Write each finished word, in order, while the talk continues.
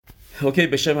אוקיי,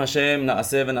 בשם השם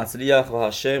נעשה ונצליח,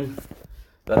 והשם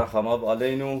ברחמיו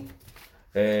עלינו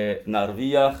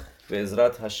נרוויח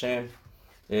בעזרת השם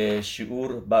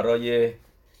שיעור برای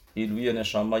عילوی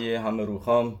نشامای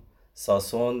همروخام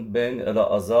ساسون بن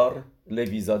العازار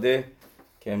لویزاده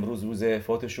که امروز روز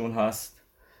فوتشون هست.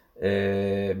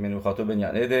 منوخاتو بن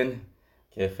یعندن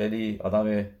که خیلی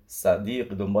آدم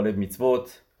صدیق، دنبال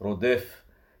میتوت، رودف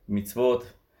میتوت،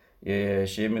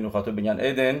 شیعه منوخاتو بن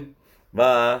یعندن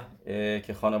و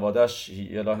که خانوادهش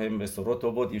الهیم به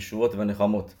سروتو بود، یشوت و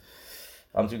نخاموت.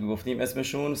 همونطور که گفتیم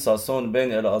اسمشون ساسون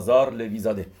بن العازار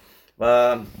لویزاده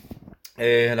و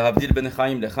الحبدیل بن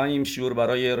خیم لخیم. شیور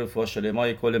برای رفواه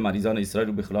شلمای کل مریضان اسرائیل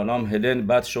و بخلانام هلن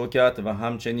بد شوکت و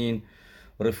همچنین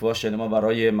رفواه شلما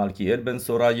برای ملکیل بن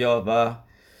سوریا و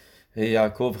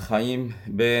یعقوب خیم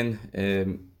بن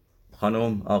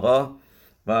خانم آقا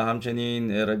و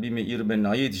همچنین ربی مئیر بن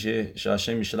ناید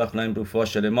شاشم میشلخ لهم رفواه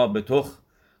شلما به تخ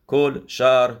کل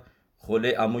شهر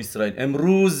خله امو اسرائیل.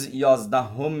 امروز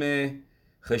 11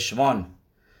 خشوان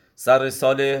سر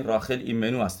سال راحل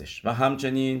ایمنو هستش و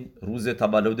همچنین روز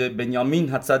تولد بنیامین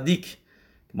حدصدیک.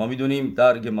 ما میدونیم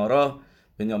در گمارا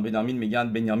بنیامین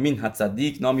میگن بنیامین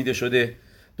حدصدیک نامیده شده.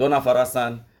 دو نفر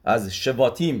هستن از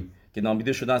شباتیم که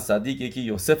نامیده شدن صدیق، یکی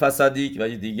یوسف حدصدیک و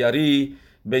دیگری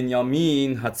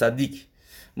بنیامین حدصدیک.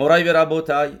 مرای به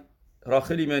ربوتای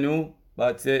راحل ایمنو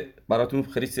براتون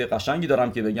خیلی قشنگی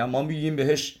دارم که بگم. ما میگیم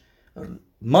بهش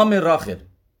مام راحل،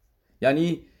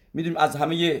 یعنی میدونیم از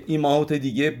همه ایماهات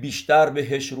دیگه بیشتر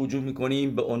بهش رجوع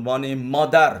میکنیم به عنوان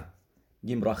مادر.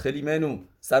 میگیم راحل ایمنو،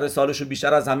 سر سالشو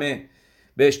بیشتر از همه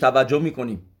بهش توجه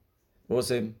میکنیم.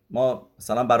 درسته؟ ما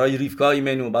مثلا برای ریفکا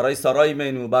ایمنو، برای سارا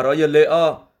ایمنو، برای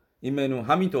لئا ایمنو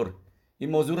همینطور این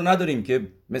موضوع رو نداریم که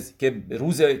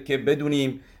روز که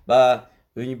بدونیم و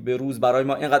به روز برای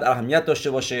ما اینقدر اهمیت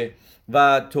داشته باشه.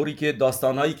 و طوری که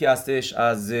داستانهایی که هستش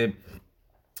از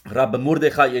رب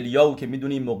مردخای الیاهو که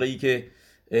میدونیم موقعی که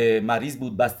مریض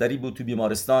بود، بستری بود تو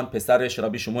بیمارستان، پسرش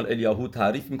ربی شمول الیاهو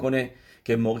تعریف میکنه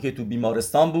که موقعی که تو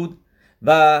بیمارستان بود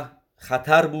و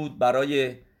خطر بود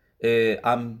برای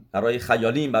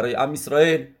خیالیم، برای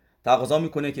اسرائیل، تقاضا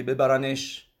میکنه که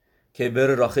ببرنش که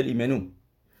بره راحل ایمنو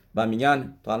و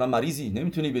میگن تو الان مریضی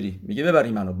نمیتونی بری، میگه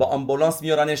ببری منو. با آمبولانس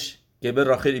میارنش که بره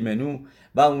راحل ایمنو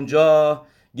و اونجا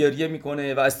گریه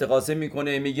میکنه و استغاثه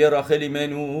میکنه، میگه راحل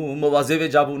ایمنو مواظب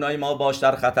جوونای ما باش،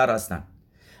 در خطر هستن.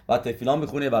 و تفیلا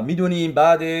میخونه و میدونیم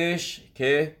بعدش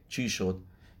که چی شد،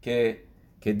 که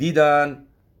دیدن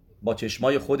با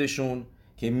چشمای خودشون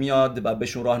که میاد و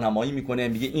بهشون راهنمایی میکنه،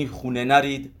 میگه این خونه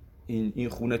نرید، این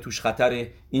خونه توش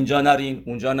خطره، اینجا نرین،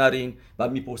 اونجا نرین. و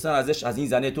میپرسن ازش از این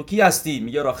زنه تو کی هستی؟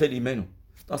 میگه راحل ایمنو.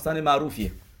 داستان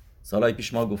معروفیه، سالهای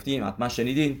پیش ما گفتیم، حتما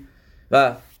شنیدین.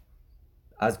 و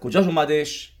از کجاش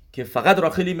اومدش که فقط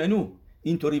راحل ایمنو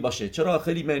اینطوری باشه؟ چرا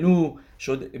راحل ایمنو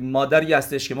شد مادری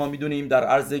هستش که ما میدونیم در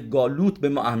عرض گالوت به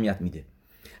ما اهمیت میده؟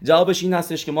 جوابش این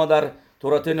هستش که ما در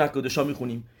تورات نکدشا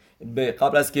میخونیم.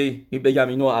 قبل از که بگم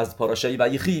اینو از پاراشای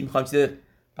و یخی میخوام چیز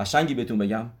قشنگی بهتون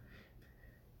بگم.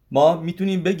 ما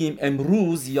میتونیم بگیم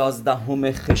امروز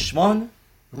 11 خشوان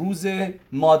روز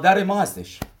مادر ما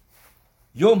هستش.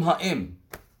 یوم هائم،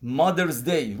 مادرز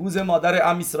دی، روز مادر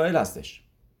ام اسرائیل هستش.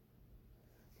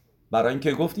 برای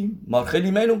اینکه گفتیم راحل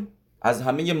ایمنو از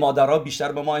همه مادرها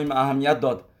بیشتر به ما این اهمیت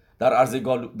داد در عرض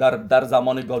در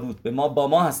زمان گالوت، به ما با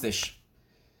ما هستش.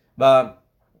 و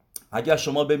اگر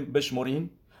شما بشمرین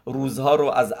روزها رو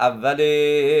از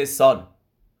اول سال،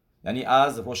 یعنی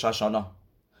از روش هاشانا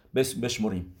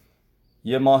بشمریم،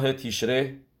 یه ماه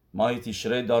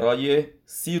تیشره دارای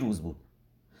 30 روز بود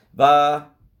و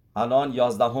الان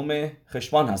 11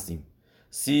 خشوان هستیم.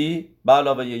 30 به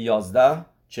علاوه 11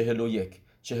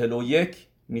 41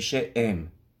 میشه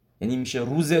یعنی میشه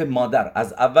روز مادر.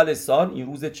 از اول سال این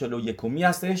روز 41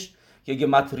 هستش که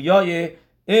گمتریای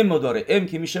امو داره، ام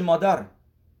که میشه مادر.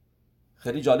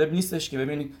 خیلی جالب نیستش که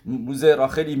ببینید روز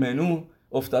راحل ایمنو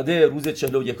افتاده روز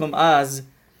 41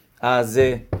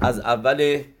 از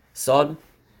اول سال.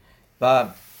 و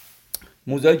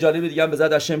موضوع جالب دیگه هم به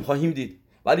زد هشم خواهیم دید.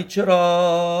 ولی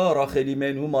چرا راحل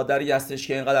ایمنو مادری هستش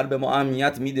که اینقدر به ما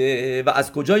اهمیت میده و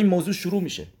از کجا این موضوع شروع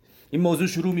میشه؟ این موضوع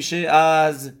شروع میشه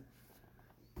از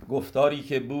گفتاری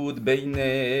که بود بین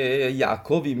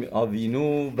یعقوب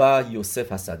آوینو و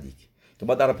یوسف حدصدیک که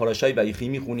ما در پاراشای ویخی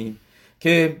میخونیم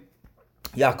که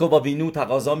یعقوب آوینو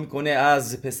تقاضا میکنه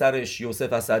از پسرش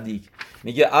یوسف حدصدیک،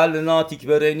 میگه النا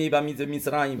تکبرنی و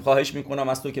مصرعیم، خواهش میکنم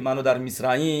از تو که منو در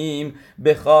مصرعیم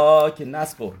به خاک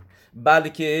نسپر،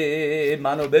 بلکه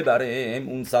منو ببرم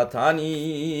اون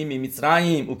ساتانی می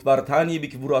مصرعیم اکبرتانی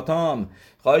بکبوراتام،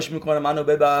 خواهش میکنم منو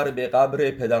ببر به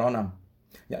قبر پدرانم،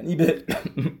 یعنی به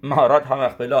مهارت هم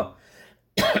اخبلا.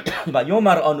 و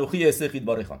یومر آنوخی استخید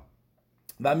بارخان.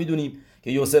 و میدونیم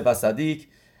که یوسف الصدیق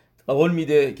قول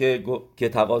میده که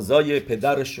تقاضای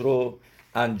پدرش رو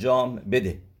انجام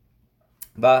بده.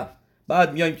 و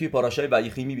بعد میایم توی پاراشای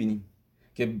ویخی میبینیم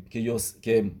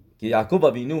که یعقوب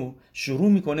وینو شروع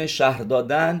میکنه شهر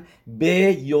دادن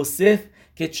به یوسف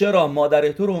که چرا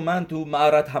مادر تو رو من تو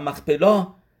معرض همخپلا،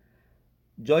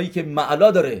 جایی که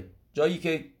معلا داره، جایی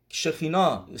که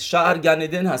شخینا شهر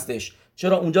گندن هستش،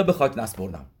 چرا اونجا به خاک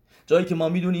نسپردم؟ جایی که ما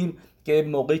میدونیم که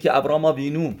موقعی که ابراهام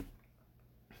وینو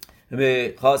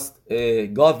خواست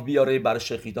گاو بیاره برای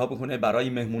شخیتا بکنه برای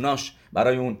مهموناش،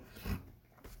 برای اون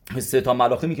 3 تا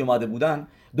ملاخمی که اومده بودن،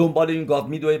 دنبال این گاو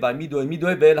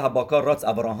میدوه به باکار رات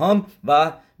ابراهام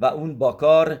و اون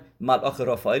باکار ملاخ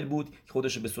رافائیل بود که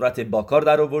خودش به صورت باکار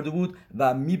در آورده بود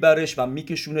و میبرش و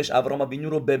میکشونش ابراهام وینو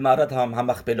رو به معرض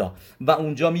همخپلا و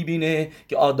اونجا میبینه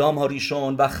که آدم ها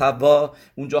ریشون و خوا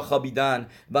اونجا خوابیدن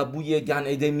و بوی گن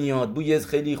عدن میاد، بوی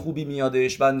خیلی خوبی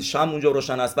میادش و شم اونجا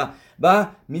روشن است و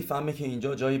میفهمه که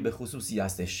اینجا جایی به خصوصی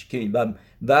هستش که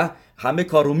و همه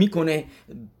کارو میکنه،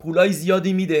 پولای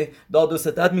زیادی میده، داد و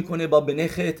ستد میکنه با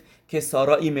بنخت که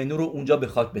سارا ایمنو رو اونجا به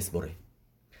خاک بسپره.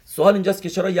 سوال اینجاست که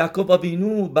چرا یعقوب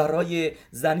وینو برای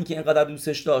زنی که اینقدر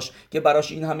دوستش داشت، که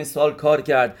براش این همه سال کار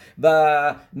کرد و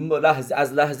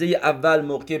از لحظه اول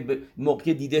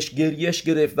موقع دیدش گریش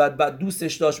گرفت و بعد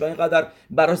دوستش داشت و اینقدر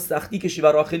براش سختی کشید و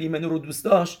راحل ایمنو رو دوست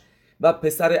داشت و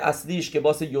پسر اصلیش که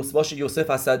باشه یوسف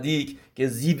الصدیق که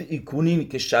زیو ایکونین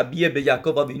که شبیه به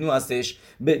یعقوب وینو هستش،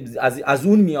 از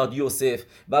اون میاد یوسف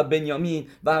و بنیامین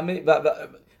و همه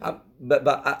و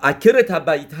عکر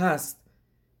تبعیت هست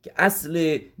که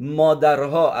اصل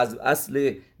مادرها از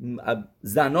اصل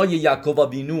زنای یعقوب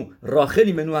وینو راحل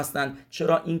ایمنو هستن.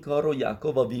 چرا این کار رو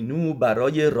یعقوب وینو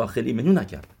برای راحل ایمنو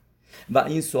نکرد؟ و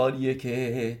این سوالیه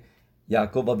که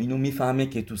یعقوب وینو میفهمه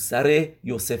که تو سر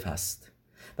یوسف هست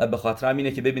و به خاطر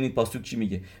همینه که ببینید پاسوک چی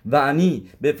میگه: و انی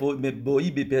به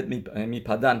بویی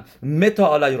میپدن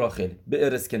متا علی راحل به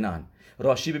ارس کنعان.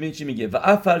 راشی ببین چی میگه: و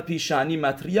افل پیشانی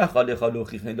متریه خاله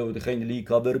خالوخی خیلی لی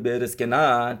کابر به ارس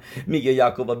کنعان. میگه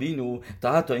یعقوب وینو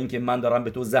تا حتی اینکه من دارم به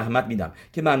تو زحمت میدم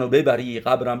که منو ببری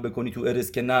قبرم بکنی تو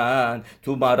ارس کنعان،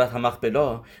 تو معرض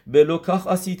همخپلا، بلو کاخ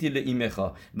اسیتی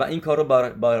لایمخا، و این کارو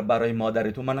برای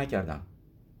مادر تو من نکردم.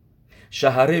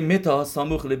 شهر متا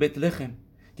ساموخ لبیت لخم،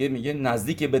 که میگه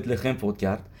نزدیک بیت لحم فوت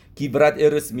کرد. کی برد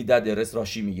ارس میداد ارس.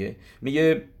 راشی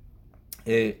میگه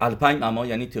الپایم اما،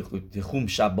 یعنی تخوم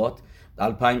شبات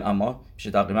الپایم اما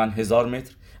میشه تقریبا 1000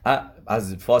 متر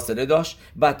از فاصله داشت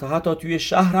و تا حتی توی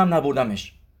شهرم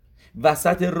نبردمش،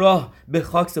 وسط راه به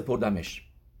خاک سپردمش.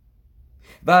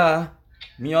 و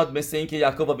میاد مثل این که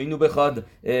یعقوب وینو بخواد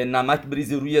نمک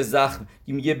بریزی روی زخم،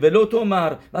 که میگه ولو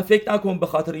تومر، و فکر نکن به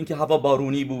خاطر اینکه هوا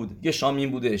بارونی بود، یه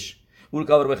شامین بودش،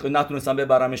 نتونستم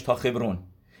ببرمش تا خبرون.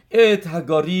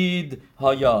 اتهگارید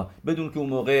هایا، بدون که اون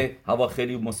موقع هوا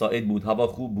خیلی مساعد بود، هوا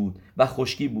خوب بود و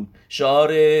خشکی بود.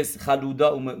 شعارس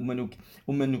خلودا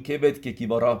اومنوکه بد که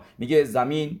کیوارا، میگه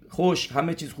زمین خشک،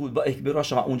 همه چیز خوب و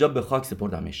اکبراش، اونجا به خاک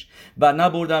سپردمش و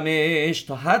نبردمش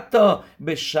تا حتی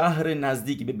به شهر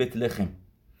نزدیک به بیت لحم.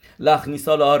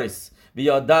 لخنیسا لارس و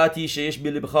یادتی شش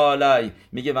بلبخالی،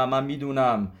 میگه و من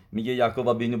میدونم، میگه یعقوب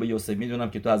وینو به یوسف، میدونم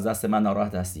که تو از دست من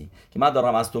ناراحت هستی، که من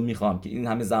دارم از تو میخوام که این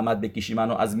همه زحمت بکشی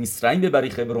منو از مصرعیم ببری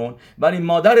خبرون، ولی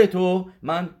مادر تو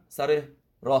من سر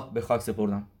راه به خاک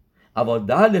سپردم. اول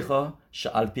ده لخا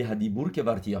شالپی هدیبور که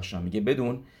ورتیاشا، میگه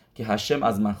بدون که هشم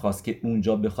از من خواست که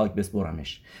اونجا به خاک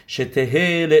بسپرمش.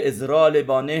 شتهل ازرال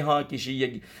بانه ها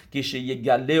کشه یک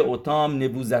گله اوتام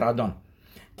نبوزردان،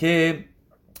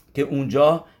 که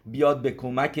اونجا بیاد به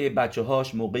کمک بچه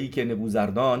هاش موقعی که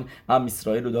نبوزردان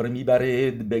اسرائیل رو داره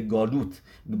میبره به گالوت.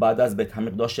 بعد از بیت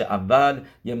حمیقداش اول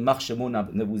یه مخشمون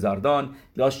نبوزردان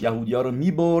داشت یهودی ها رو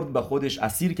میبرد و خودش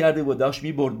اسیر کرده و داشت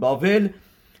میبرد باول.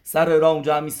 سر راه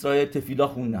اونجا اسرائیل تفیلا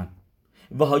خوندن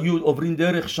و هایود اوبرین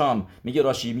درخ شام، میگه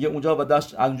راشی، میگه اونجا و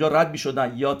داشت اونجا رد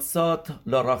میشدن. یادسات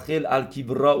لراخل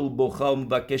الکیبرا و بخام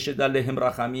و کشد لهم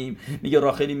رحمیم، میگه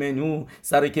راحل ایمنو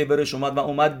سر کبرش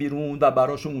اومد بیرون و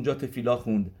براشون اونجا تفیلا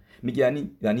خوند. میگه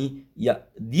یعنی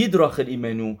دید راحل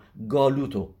ایمنو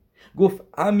گالوتو، گفت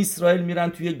اسرائیل میرن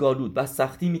توی گالوت و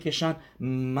سختی میکشن،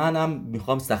 منم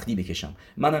میخوام سختی بکشم،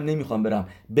 منم نمیخوام برم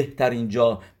بهترین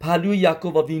جا پلوی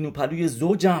یعقوب وینو، پلوی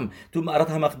زوجم تو معرض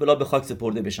همخپلا به خاک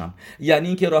سپرده بشم. یعنی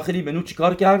اینکه راحل ایمنو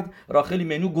چیکار کرد؟ راحل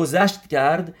ایمنو گذشت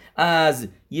کرد از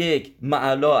یک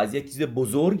معلا، از یک چیز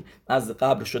بزرگ، از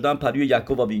قبر شدن پریو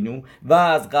یعقوب و بینو و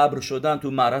از قبر شدن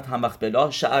تو معرض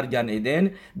هموقتلا شعر گن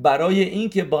ادن، برای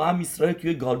اینکه با هم اسرائیل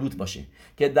توی گالوت باشه،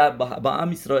 که با هم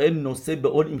اسرائیل نوسه به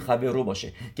اول این خبرو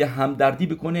باشه، که همدردی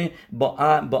بکنه با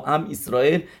هم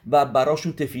اسرائیل و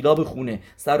براشون تفیلا بخونه،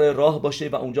 سر راه باشه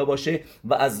و اونجا باشه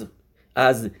و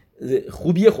از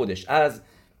خوبی خودش، از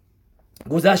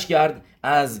گذشت کرد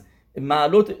از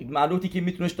معلوتی که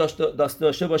میتونش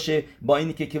داشته باشه با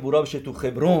اینی که ورا بشه تو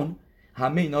خبرون،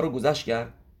 همه اینا رو گذشت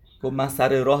کرد که من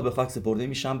سر راه به خاک سپرده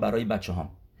میشم برای بچه هم،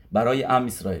 برای ام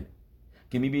اسرائیل.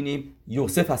 که میبینیم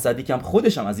یوسف اسدیک هم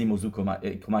خودش هم از این موضوع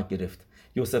کمک گرفت.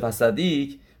 یوسف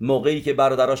اسدیک موقعی که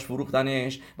برادراش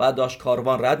فروختنش و داشت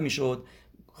کاروان رد میشد،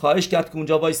 خواهش کرد که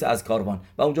اونجا وایسه از کاروان،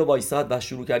 و اونجا وایساد و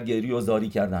شروع کرد گریه و زاری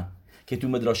کردن، که تو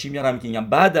مدراشی میارم که میگم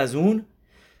بعد از اون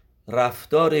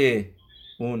رفتار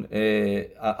اون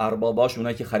ارباباش،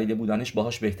 اونایی که خریده بودنش،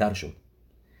 باهاش بهتر شد،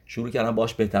 شروع کردن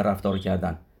باهاش بهتر رفتار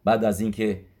کردن. بعد از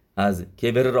اینکه از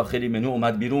کبر راخل ایمنو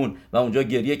اومد بیرون و اونجا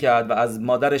گریه کرد و از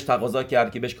مادرش تقاضا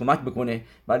کرد که بهش کمک بکنه،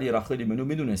 ولی راخل ایمنو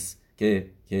میدونست که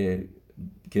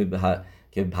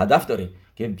هدف داره،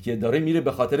 که داره میره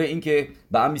به خاطر اینکه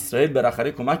به ام اسرائیل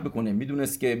بالاخره کمک بکنه.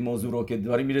 میدونست که موضوع رو که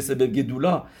داره میرسه به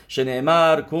گدولا،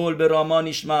 شنمر کل به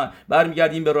رامانیشما.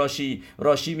 برمیگردیم به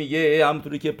راشی میگه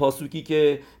همونطوری که پاسوکی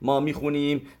که ما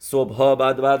میخونیم صبحها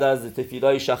بعد از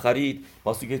تفیلای شخرید،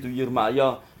 پاسوکی تو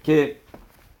یرمیا که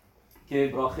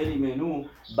راحل ایمنو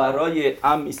برای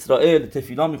ام اسرائیل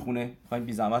تفیلا میخونه. خواهیم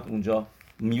بی زحمت اونجا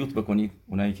میوت بکنید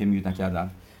اونایی که میوت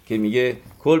نکردن، که میگه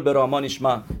کل به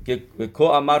رامانیشما که کو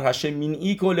امر هشه مین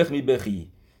ای کلخ می بخی.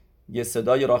 یه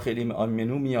صدای راحل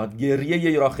ایمنو میاد،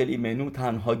 گریه راحل ایمنو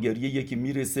تنها گریه که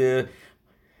میرسه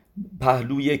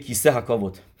پهلوی کیسه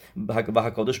حکاوت و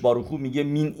حکادش باروخو میگه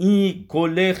مین ای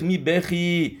کلخ می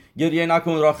بخی، گریه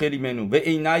نکن راحل ایمنو و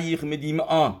عینیخ مدیم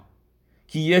آن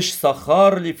کیش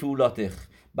ساخار لفولاتخ،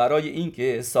 برای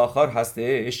اینکه ساخار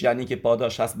هستش یعنی که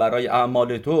پاداش هست برای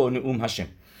اعمال تو نعوم هشم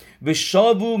و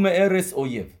شابو معرس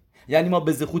اویو، یعنی ما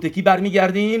به زخوت کی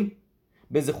برمیگردیم؟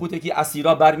 به زخوت کی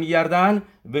اسیرا برمیگردن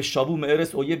و شابو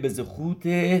معرس اویو به زخوت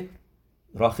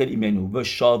راحل ایمنو و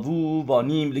شابو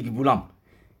وانیم لگبولام.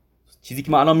 چیزی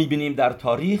که ما الان میبینیم در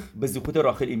تاریخ به زخوت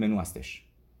راحل ایمنو هستش.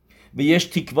 و یش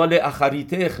تیکوال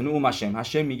اخریتخ نعوم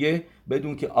هشم میگه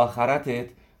بدون که آخرتت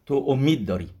تو امید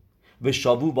داری و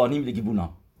شابو بانیم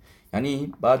لگبونام.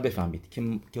 یعنی باید بفهمید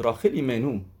که راحل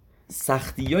ایمنو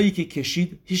سختیایی که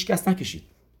کشید هیچ کس نکشید،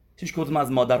 هیچ کدوم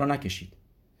از مادرها نکشید.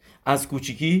 از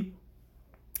کوچیکی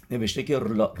نوشته که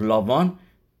لاوان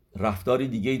رفتاری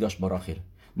دیگه ای داشت با راحل.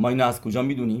 ما اینو از کجا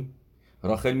میدونیم؟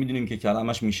 راحل میدونیم که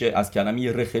کلمش میشه از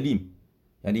کلمه رخلیم،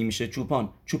 یعنی میشه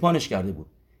چوپانش کرده بود.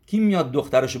 کی میاد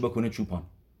دخترشو بکنه چوپان؟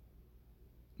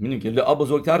 میدونیم که لعا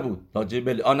بزرگتر بود، راجع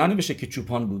به لعا ننوشته که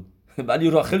چوپان بود ولی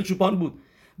راحل چوپان بود.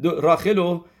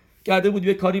 راحلو کرده بود،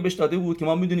 یه کاری بهش داده بود که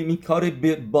ما میدونیم این کار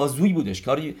بازویی بودش،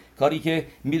 کاری که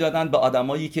میدادن به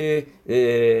آدمایی که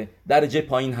درجه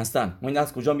پایین هستن. ما این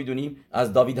از کجا میدونیم؟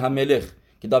 از داویدهم ملخ،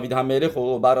 که داویدهم ملخ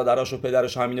و برادراش و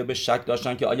پدرش همینو به شک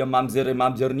داشتن که آیا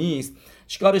ممزر نیست.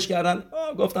 چیکارش کردن؟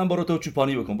 گفتن برو تو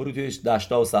چوپانی بکن، برو توی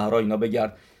دشتا و صحرا اینا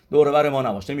بگرد، دور و بر ما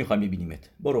نباش، نمیخوایم ببینیمت،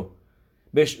 برو.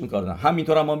 بهش این کار دادن.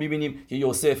 همینطور هم ما میبینیم که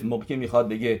یوسف موقعی که میخواد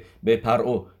بگه به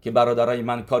پرعو که برادرای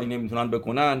من کاری نمیتونن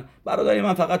بکنن، برادرای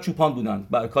من فقط چوپان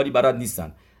بودن، کاری بلد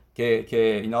نیستن، که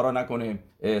اینا رو نکنه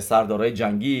سردارای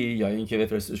جنگی یا اینکه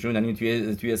بفرستشون یعنی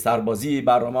توی سربازی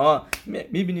برنامه‌ها.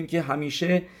 میبینیم که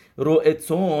همیشه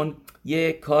روئتون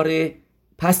یه کار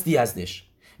پستی هستش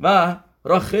و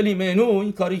راحل ایمنو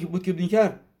این کاری که بود که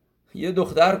کرد، یه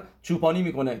دختر چوپانی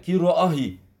میکنه که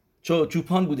روآهی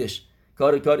چوپان بودش،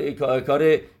 کار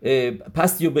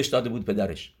پستی رو بهش داده بود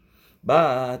پدرش.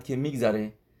 بعد که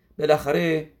میگذره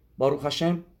بالاخره باروخ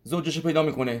هشم زوجش پیدا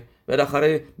میکنه،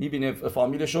 بالاخره میبینه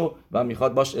فامیلشو و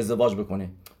میخواد باش ازدواج بکنه.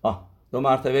 2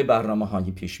 مرتبه برنامه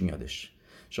هایی پیش میادش.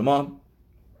 شما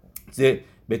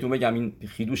بهتون بگم این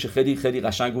خیدوش خیلی خیلی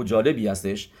قشنگ و جالبی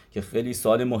هستش که خیلی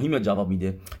سوال مهم جواب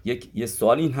میده. یه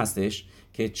سوال این هستش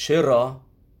که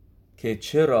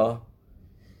چرا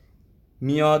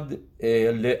میاد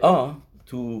لعا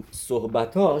تو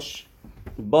صحبتاش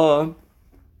با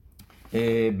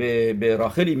به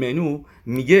راحل ایمنو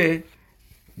میگه،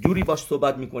 جوری باش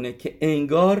صحبت میکنه که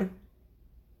انگار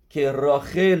که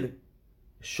راحل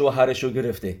شوهرشو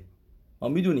گرفته. ما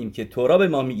میدونیم که تورا به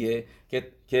ما میگه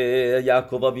که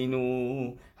یعقوب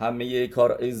وینو همه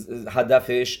کار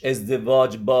هدفش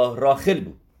ازدواج با راحل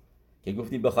بود، که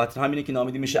گفتیم به خاطر همینه که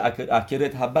نامیده میشه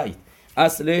اکرت حبیت.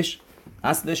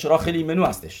 اصلش راحل ایمنو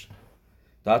هستش.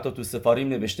 تا حتی تو سفاریم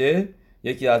نوشته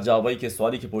یکی از جوابایی که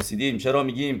سوالی که پرسیدیم چرا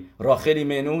میگیم راحل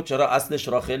ایمنو، چرا اصلش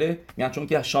راحله؟ میگن چون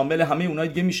که شامل همه اونای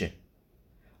دیگه میشه.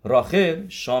 راحل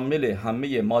شامل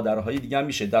همه مادرهای دیگه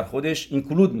میشه، در خودش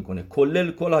اینکلود میکنه،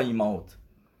 کلل کل ایماوت.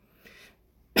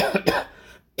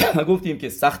 گفتیم که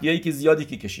سختیایی که زیادی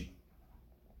که کشید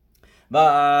و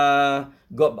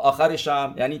آخرش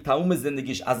هم یعنی تمام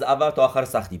زندگیش از اول تا آخر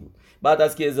سختی بود. بعد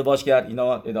از که ازدواج کرد،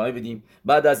 اینا ادامه بدیم،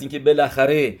 بعد از اینکه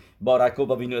بالاخره با رکو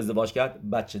با وینو ازدواج کرد،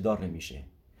 بچه دار نمیشه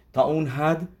تا اون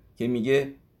حد که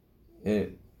میگه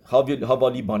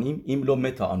هاوالی بانیم ایملو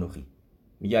متا آنوخی،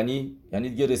 یعنی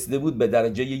دیگه رسیده بود به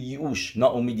درجه یئوش،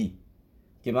 ناامیدی،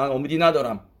 که من امیدی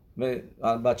ندارم،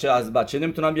 از بچه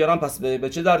نمیتونم بیارم، پس به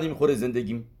چه دردی میخوره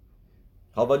زندگیم؟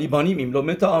 هاوالی بانیم ایملو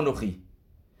متا آنوخی.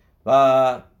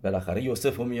 و بالاخره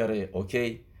یوسف رو میاره.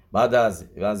 اوکی، بعد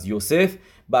از یوسف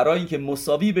برای اینکه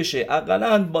مساوی بشه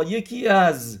اقلاً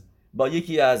با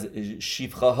یکی از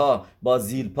شیفخاها، با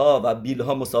زیلپا و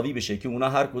بیلها مساوی بشه که اونا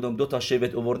هر کدوم 2 تا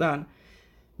شبت آوردن،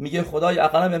 میگه خدای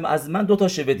اقلاً از من 2 تا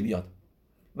شبت بیاد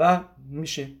و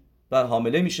میشه و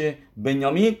حامله میشه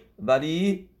بنیامین.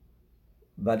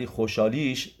 ولی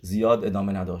خوشحالیش زیاد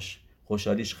ادامه نداشت.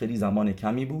 خوشحالیش خیلی زمان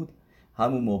کمی بود.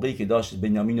 همون موقعی که داشت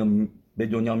بنیامین رو به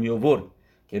دنیا می آورد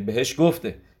که بهش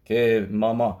گفته که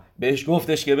ماما بهش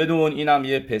گفتش که بدون اینم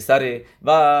یه پسره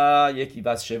و یکی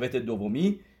از شبت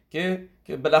دومی که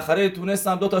بالاخره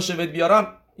تونستم 2 تا شبت بیارم،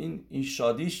 این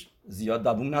شادیش زیاد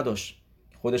دوام نداشت.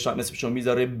 خودش هم اسمشو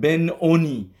میذاره بن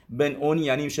اونی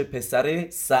یعنی میشه پسر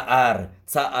سعر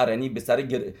یعنی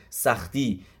پسر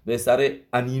سختی، به سر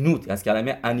انینوت، از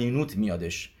کلمه انینوت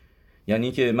میادش،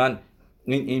 یعنی که من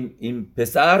این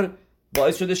پسر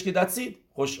باعث شدش که دتسید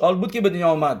خوشحال بود که به دنیا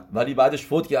آمد، ولی بعدش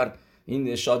فوت کرد،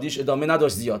 این شادیش ادامه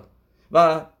نداشت زیاد.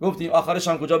 و گفتیم آخرش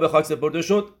هم کجا به خاک سپرده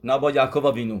شد؟ نه با یعقوب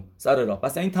و وینو سر راه.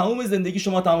 پس این تمام زندگی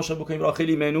شما تماشا بکنیم راحل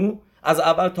ایمنو از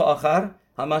اول تا آخر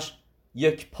همش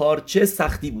یک پارچه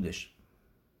سختی بودش،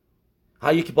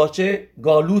 هر یک پارچه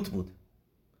گالوت بود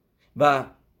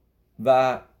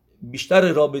و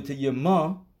بیشتر رابطه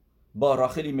ما با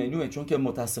راحل ایمنوه، چون که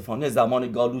متاسفانه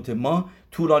زمان گالوت ما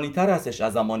طولانی تر هستش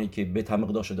از زمانی که به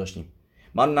تمقداشو داشتیم.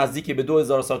 من نزدیک به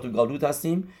 2000 سال تو گالوت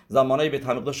هستیم، زمانایی به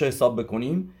تمقداشو حساب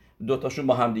بکنیم دوتاشون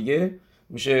با هم دیگه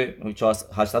میشه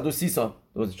 830 سال،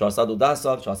 410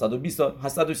 سال، 420 سال،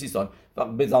 830 سال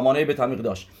به زمانایی به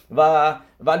تمقداش.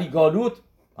 ولی گالوت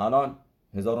الان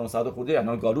 1900 خورده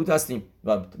الان گالوت هستیم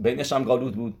و بینش هم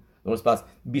گالوت بود. درست، پس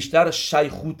بیشتر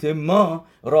شیخوت ما،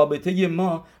 رابطه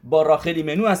ما با راحل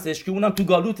ایمنو هستش که اونم تو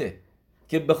گالوته،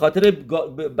 که به خاطر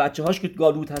بچه هاش که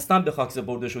گالوت هستن به خاک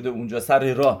سپرده شده اونجا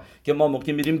سر راه، که ما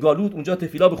موقع میریم گالوت اونجا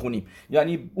تفیلا بخونیم.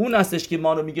 یعنی اون هستش که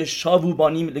ما رو میگه شاوو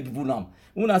بانیم لگوونام،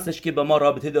 اون هستش که با ما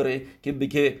رابطه داره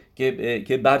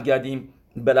که برگردیم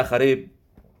بالاخره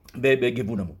به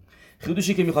گوونمون.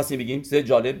 خودشی که میخواستیم بگیم سه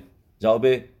جالب جواب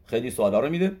خیلی سوالا رو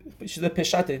میده، چیز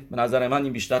پشته. به نظر من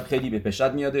این بیشتر خیلی به پشت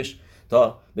میادش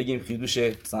تا بگیم خیدوش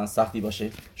سختی باشه.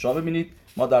 شما ببینید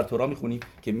ما در تورا میخونیم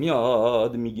که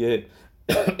میاد میگه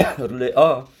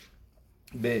لعا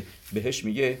بهش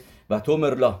میگه و تو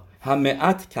مرلا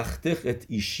همه‌ات کختخ ات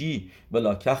ایشی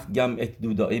ولا کخ گم ات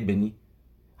دودای بنی.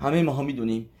 همه ما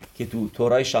میدونیم که تو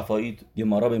تورای شفاعی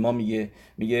گمارا به ما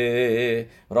میگه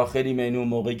راحل ایمنو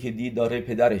موقعی که دید داره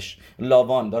پدرش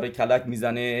لاوان داره کلک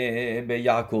میزنه به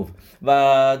یعقوب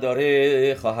و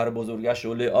داره خواهر بزرگش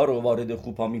لعا رو وارد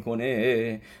خوپا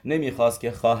میکنه، نمیخواست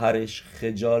که خواهرش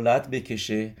خجالت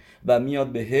بکشه و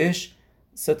میاد بهش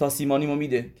 3 سیمانی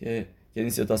میده که این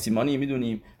 3 سیمانی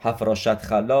میدونیم هفراشت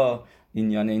خلا،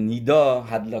 این یعنی نیدا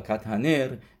حدلاکت هنر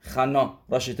خنا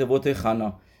راشته بوت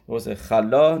خنا،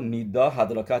 خلا نیدا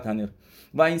حدلاکت هنر،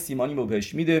 و این سیمانی رو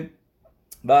بهش میده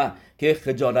و که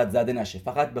خجالت زده نشه،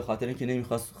 فقط به خاطر اینکه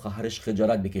نمیخواست خواهرش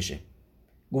خجالت بکشه،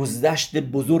 گذشت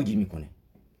بزرگی میکنه.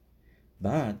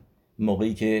 بعد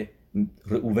موقعی که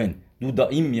رئوون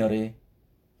دودائیم میاره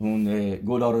اون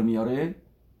گلا رو میاره،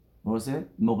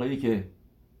 موقعی که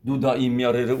دودائیم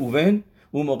میاره رئوون،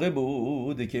 اون موقع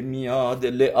بود که میاد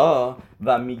لعا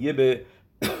و میگه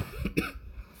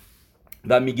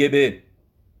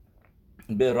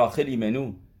به راحل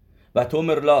ایمنو و تو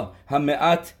مرلا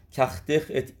همه‌ات کختخ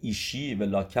ات ایشی و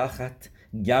لا کخت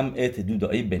گم ات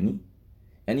دودای بنی.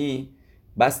 یعنی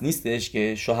بس نیستش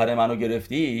که شوهر منو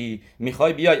گرفتی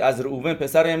میخوای بیای از رئوون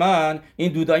پسر من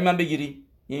این دودای من بگیری،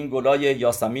 این گلای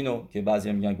یاسمینو که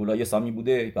بعضی میگن گلای یاسمی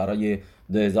بوده برای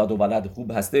زاد و ولد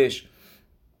خوب هستش،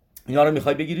 اینا رو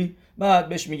میخوای بگیری. بعد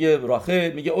بهش میگه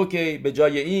راحل میگه اوکی، به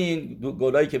جای این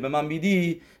گلایی که به من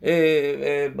میدی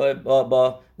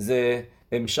با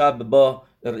امشب با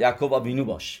یعقوب آوینو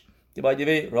باش. که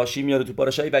باید راشی میاره تو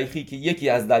پاراشای ویخی که یکی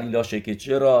از دلیلاشه که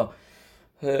چرا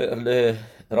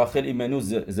راحل ایمنو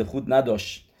ز خود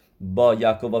نداشت با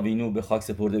یعقوب وینو به خاک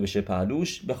سپرده بشه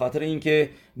پهلوش، به خاطر اینکه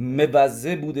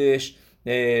موزه بودش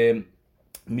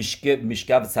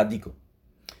میشکب صدیکو.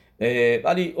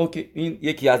 ولی اوکی، این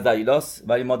یکی از دلایلاست،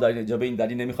 ولی ما در اینجا به این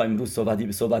دلیل نمیخوایم روز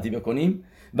صحبتی بکنیم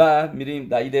و میریم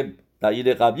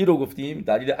دلیل قبلی رو گفتیم.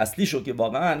 دلیل اصلی شو که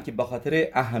واقعا که به خاطر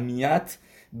اهمیت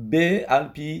به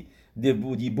الپی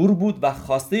دبودی بور بود و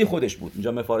خواسته خودش بود.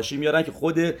 اینجا مفارشی میارن که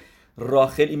خود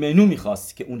راحل ایمنو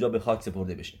میخواست که اونجا به خاک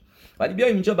سپرده بشه. ولی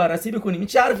بیایم اینجا بررسی بکنیم این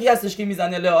چه حرفی هستش که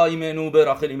میزنه لئا ایمنو به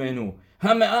راحل ایمنو.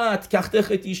 همه کخته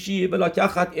خطیشی بلا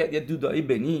کخت دودایی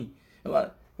بنی.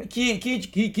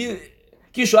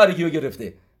 کی شوهر کیو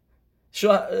گرفته؟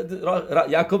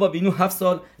 یعقوب وینو 7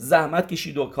 سال زحمت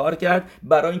کشید و کار کرد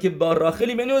برای اینکه با راحل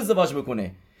ایمنو ازدواج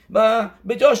بکنه و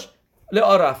به جاش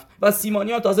لئا رفت و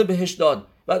سیمانیا تازه بهش داد.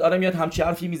 بعد آره میاد همچی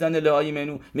حرفی میزنه لئا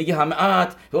ایمنو، میگه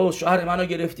همت تو شوهر منو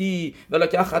گرفتی ولی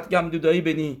که خط گم دودایی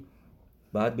بنی.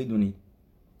 بعد بدونید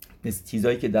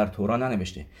چیزایی که در تورا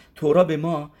ننوشته. تورا به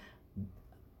ما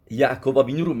یعقوب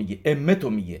وینو رو میگه، امتو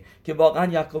میگه که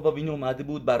واقعا یعقوب وینو اومده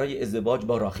بود برای ازدواج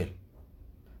با راحل،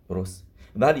 درست؟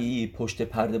 ولی پشت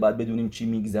پرده باید بدونیم چی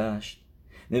میگذشت.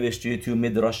 نوشته تو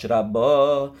مدراش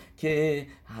ربا که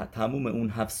تموم اون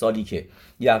 7 سالی که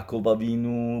یعقوب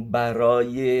وینو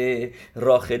برای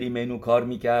راحل ایمنو کار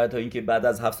میکرد تا اینکه بعد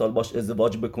از 7 سال باش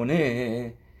ازدواج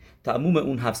بکنه، تموم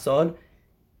اون 7 سال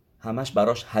همش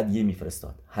براش هدیه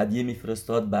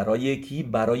میفرستاد. برای کی؟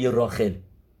 برای راحل.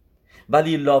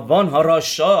 ولی لاوان ها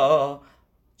راشا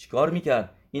چیکار میکرد؟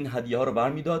 این هدیه ها رو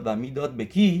برمیداد و میداد به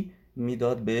کی؟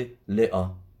 میداد به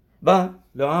لئا. و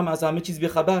لئا هم از همه چیز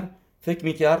بیخبر فکر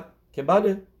میکرد که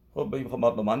بله خب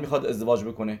با من میخواد ازدواج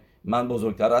بکنه، من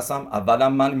بزرگتر هستم، اولا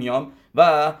من میام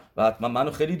و حتما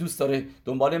منو خیلی دوست داره،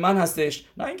 دنبال من هستش،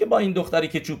 نه اینکه با این دختری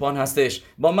که چوپان هستش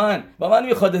با من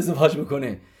میخواد ازدواج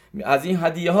بکنه. از این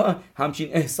هدیه ها همچین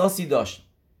احساسی داشت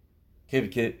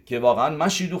که واقعا من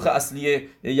شیدوخ اصلی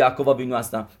یعقوب وینو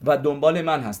هستم و دنبال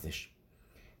من هستش.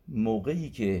 موقعی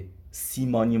که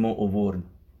سیمانیمو اوورد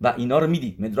و اینا رو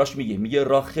میدید، مدراش میگه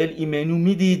راحل ایمنو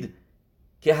میدید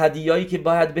که هدیه‌ای که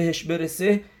باید بهش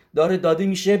برسه داره داده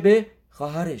میشه به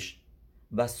خواهرش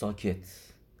و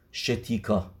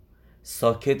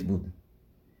ساکت بود.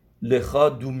 لخا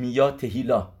دومیا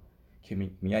تهیلا که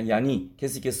میگن یعنی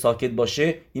کسی که ساکت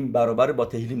باشه این برابر با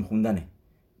تهیل خوندنه.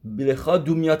 لخا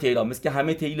دومیا تهیلا، مثل که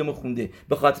همه تهیلمو خونده.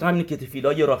 به خاطر همینه که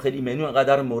تفیلای راحل ایمنو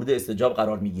انقدر مورد استجاب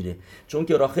قرار میگیره، چون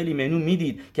که راحل ایمنو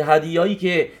میدید که هدیه‌ای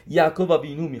که یعقوب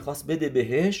وینو میخواست بده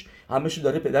بهش همشو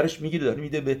داره پدرش میگیره داره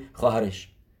میده به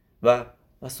خواهرش و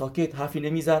ساکت، حرفی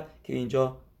نمیزد که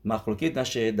اینجا مخلوقیت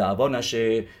نشه، دعوا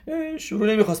نشه، شروع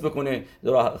نمیخواست بکنه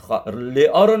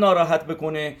لئا رو ناراحت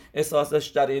بکنه، احساسش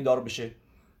در دار بشه.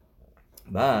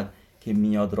 بعد که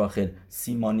میاد راحل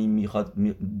سیمانی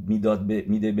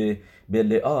میده به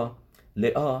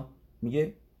لئا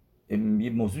میگه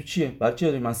موضوع چیه؟ برای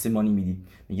چی من سیمانی میدی؟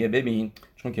 میگه ببین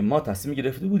چون که ما تصمیم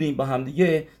گرفته بودیم با هم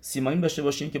دیگه سیمانی داشته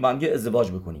باشیم که با هم دیگه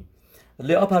ازدواج بکنیم.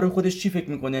 لئا برای خودش چی فکر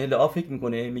میکنه؟ لئا فکر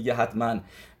میکنه میگه حتما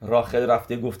راحل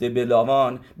رفته گفته به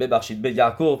لاوان، ببخشید به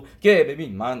یعقوب، که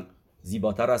ببین من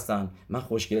زیباتر هستم، من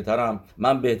خوشگلترم،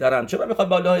 من بهترم، چرا میخواد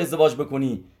با لئا ازدواج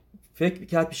بکنی؟ فکر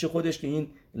کرد پیش خودش که این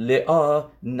لئا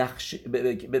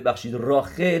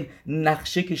راحل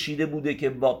نقشه کشیده بوده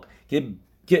که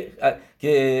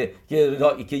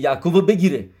یعقوب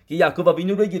بگیره، که یعقوب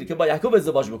وینو بگیره، که با یعقوب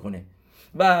ازدواج بکنه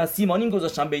و سیمانین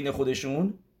گذاشتن بین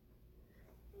خودشون.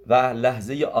 و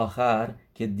لحظه آخر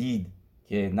که دید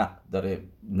که نه داره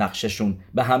نقششون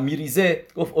به هم میریزه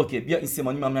گفت اوکی بیا این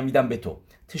سیمانی من میدم به تو.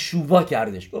 تشووا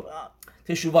کردش، گفت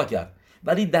تشووا کرد.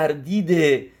 ولی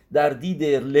در دید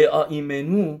لئا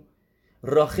ایمنو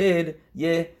راحل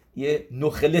یه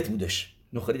نخلت بودش.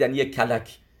 نخلت یعنی یه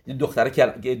کلک، یه دختر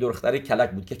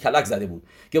کلک بود که کلک زده بود،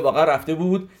 که واقعا رفته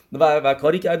بود و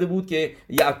کاری کرده بود که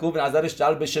یعقوب نظرش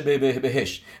جلب بشه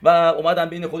بهش و اومدن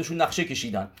بین خودشون نقشه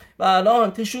کشیدن و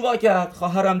الان تشووا کرد.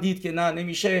 خواهرم دید که نه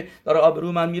نمیشه، داره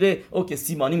آبرو من میره، اوکی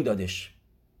سیمانیم دادش.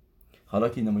 حالا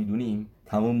که نمیدونیم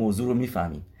تمام موضوع رو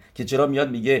میفهمیم که چرا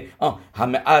میاد میگه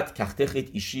همه عد کخته خیت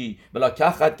ایشی بلا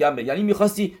کخت گمبه، یعنی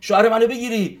میخواستی شوهر منو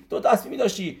بگیری، تو تصمیمی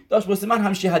داشت واسه من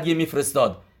همیشه هدیه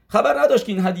میفرستاد، خبر نداشت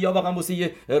که این هدیه واقعا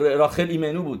واسه راحل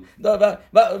ایمنو بود و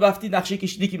وقتی نقشه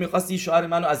کشیدی که میخواستی شوهر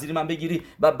منو از زیر من بگیری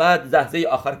و بعد لحظه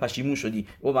آخر پشیمون شدی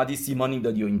اومدی سیمانیم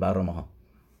دادی و این برنامه‌ها.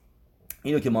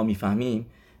 اینو که ما میفهمیم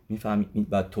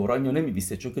بعد تورا اینو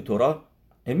نمی‌نویسه، چون که تورا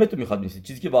همتو میخواد بنویسه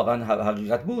چیزی که واقعا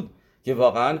حقیقت بود. که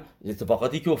واقعا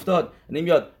اتفاقاتی که افتاد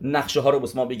نمیاد نقشه ها رو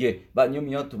بس ما بگه، بعد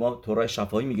میاد تو ما تورای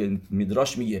شفاهی میگه،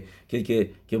 میدراش میگه که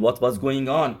what was going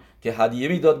on، که هدیه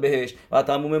میداد بهش و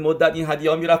تمام مدت این هدیه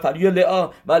ها میرفت برای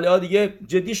لئا و لئا دیگه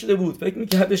جدی شده بود، فکر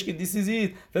میکردش که this is it،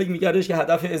 فکر میکردش که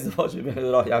هدف ازدواج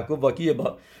یعقوب واقعی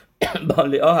با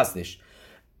لئا هستش.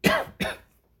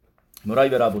 مرای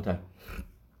به ربوتر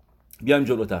بیایم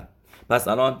جلوتر. پس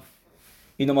الان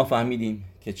اینو ما فهمیدیم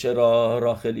که چرا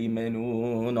راحل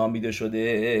ایمنو نامیده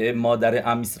شده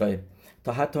مادر ام اسرائیل.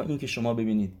 تا حتی این که شما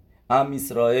ببینید ام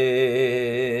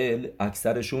اسرائیل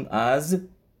اکثرشون از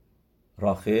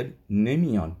راحل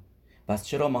نمیان، پس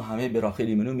چرا ما همه به راحل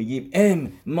ایمنو میگیم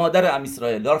مادر ام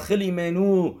اسرائیل؟ راحل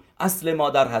ایمنو اصل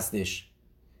مادر هستش.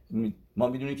 ما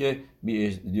میدونیم که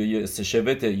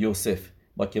شبت یوسف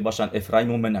با که باشن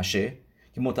افرایم و منشه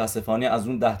که متاسفانه از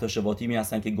اون 10 شباتی می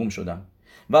هستن که گم شدن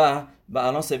و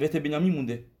الان شبت بنیامین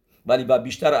مونده، ولی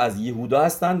بیشتر از یهودا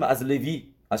هستن و از لوی،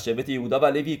 از شبت یهودا و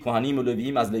لوی، کهنیم و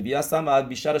لوییم از لوی هستن و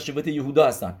بیشتر از شبت یهودا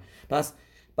هستن.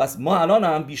 پس ما الان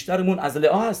هم بیشترمون از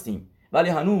لئا هستیم، ولی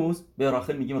هنوز به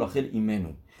راحل میگیم راحل ایمنو.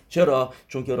 چرا؟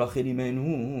 چون که راحل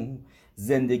ایمنو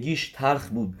زندگیش تلخ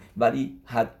بود ولی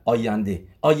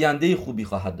آینده خوبی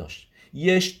خواهد داشت.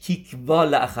 یش تیکوا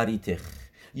لآخریتخ،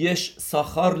 یش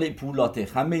ساخار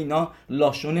لپولاتخ، همه اینا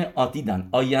لاشون آتیدن،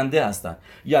 آینده هستن.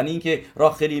 یعنی اینکه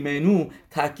راحل ایمنو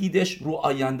تاکیدش رو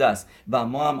آینده است و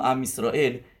ما هم ام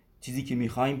اسرائیل چیزی که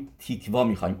میخوایم تیکوا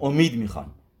میخوایم، امید میخوایم.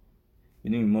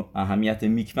 ببینید اهمیت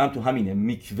میکوه تو همینه،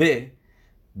 میکوه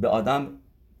به آدم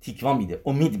تیکوا میده،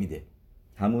 امید میده.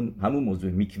 همون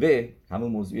موضوع میکوه،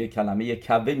 همون موضوع کلمه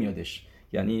کوه میادش،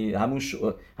 یعنی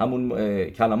همون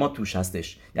کلمات توش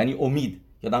هستش، یعنی امید،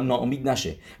 که آدم ناامید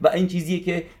نشه. و این چیزیه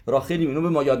که راحل ایمنو به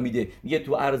ما یاد میده، میگه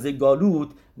تو ارض گالوت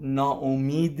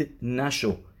ناامید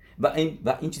نشو. و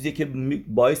این چیزی که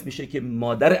باعث میشه که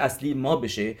مادر اصلی ما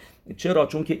بشه. چرا؟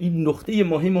 چون که این نقطه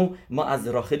مهمو ما از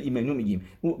راحل ایمنو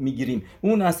میگیریم.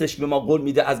 اون هستش که به ما قول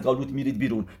میده از گالوت میرید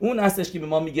بیرون، اون هستش که به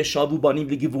ما میگه شابو بانیم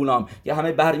لیگی وولام، که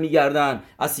همه برمیگردن،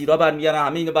 اسیرا برمیگردن،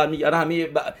 همه اینا برمیگردن، همه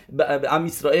ام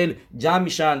اسرائیل جمع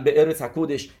میشن به ارث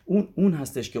حکودش. اون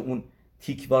هستش که اون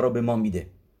تیکوا رو به ما میده.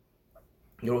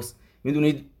 درست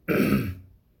میدونید؟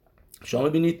 شما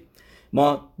ببینید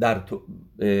ما در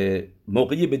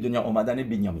موقعی به دنیا آمدن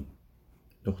بنیامین،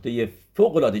 نقطه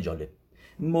فوق العاده جالب،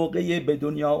 موقعی به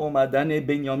دنیا آمدن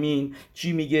بنیامین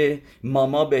چی میگه؟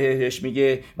 ماما بهش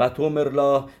میگه و تو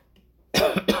مرلا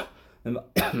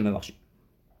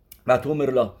و تو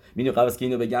مرلا. میدونی قبل از که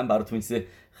اینو بگم براتون این چیز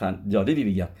جالبی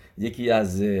بگم. یکی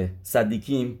از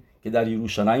صدیکیم که در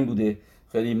یروشلایم بوده،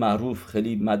 خیلی معروف،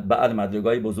 خیلی بعد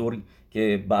مدرگای بزرگ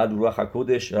که بعد روح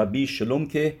حکودش، ربی شلوم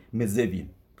که مزویل،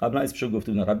 قبلا اسمشو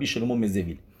گفته بودن، ربی شلوم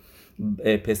مزویل،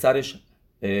 پسرش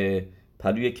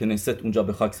پلوی کنست اونجا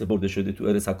به خاک سپرده شده تو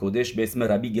ارث حکودش به اسم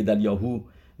ربی گدلیاهو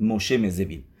موشه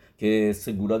مزویل، که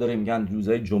سگورا داره میگن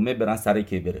روزای جمعه برن سر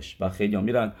کبرش و خیلی ها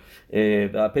میرن.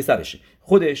 و پسرش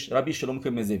خودش ربی شلوم که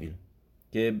مزویل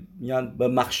که میان به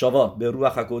مخشوا به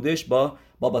روح حکودش با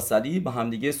بابا سلی با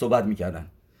همدیگه صحبت میکردن،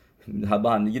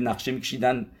 با همدیگه نقشه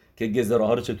میکشیدن که گزره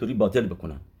ها رو چطوری باطل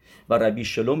بکنن. و ربی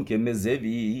شلوم که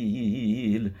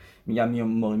مزویل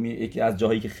میگم یکی از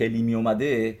جاهایی که خیلی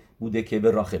میومده بوده که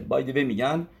به راحل بایده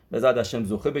میگن بذار داشتم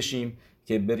زوخه بشیم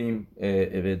که بریم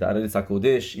در ارث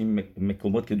حکودش این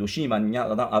مکومات که دوشیم. من میگن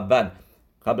آدم اول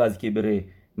قبل از که بره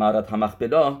معرض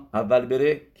همخبلا اول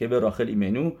بره که به راحل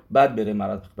ایمنو، بعد بره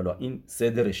معرض همخبلا. این سه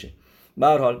درشه. به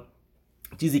هر حال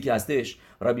چیزی که هستش،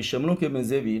 ربی شلوم که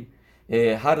مزویل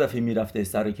هر دفعه میرفته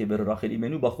سر که بره راحل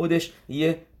ایمنو با خودش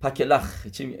یه پکلخ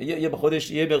یه با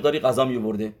خودش یه مقداری غذا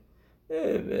میورده،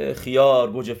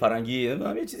 خیار، گوجه فرنگی،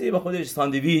 یه چیزی با خودش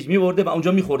ساندویچ میورده و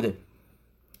اونجا میخورده.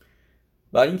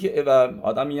 و اینکه و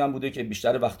آدمی هم بوده که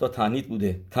بیشتر وقتا تعنیت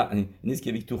بوده، نیست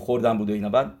که تو خوردن بوده اینا.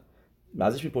 بعد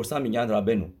ازش میپرسن میگن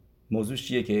ربنو موضوع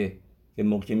چیه که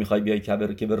موقعی میخوای بیای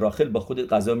که به راحل با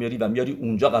خودت غذا میاری و میاری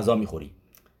اونجا غذا میخوری؟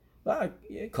 و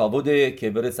کاود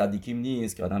کبر صدیکیم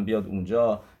نیست که آدم بیاد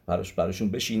اونجا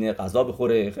براشون بشینه غذا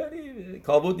بخوره، خیلی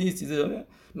کاود نیست چیزی،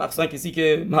 مخصوصا کسی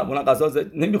که معمولا غذا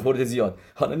نمیخورده زیاد،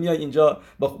 حالا میای اینجا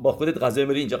با خودت غذا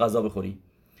میاری اینجا غذا بخوری.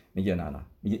 میگه نه،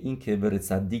 میگه این کبر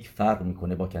صدیک فرق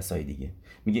میکنه با کسای دیگه.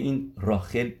 میگه این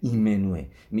راحل ایمنوه.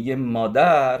 میگه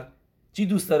مادر چی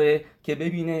دوست داره؟ که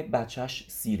ببینه بچهش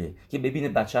سیره، که ببینه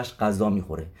بچهش غذا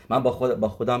میخوره. من با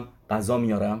خودم غذا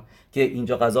میارم که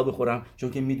اینجا غذا بخورم،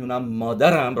 چون که میدونم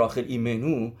مادرم راحل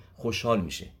ایمنو خوشحال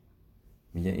میشه.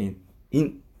 میگه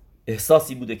این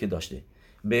احساسی بوده که داشته.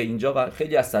 به اینجا و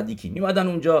خیلی از صدیکی میمدن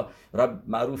اونجا،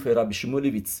 معروف ربی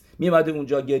شمولیویتس میمده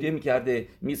اونجا گریه میکرده،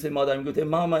 مثل مادر میگفت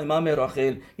مام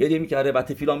راحل گریه میکرده و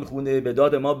تفیلا میخونه به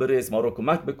داد ما برس، ما رو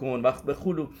کمک بکن وقت به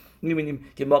خلو. میبینیم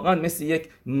که واقعا مثل یک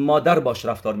مادر باش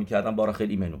رفتار میکردن با راحل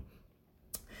ایمنو.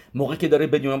 موقعی که داره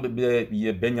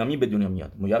بنیامین به دنیا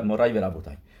میاد، مرای و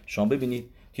ربوتای، شما ببینید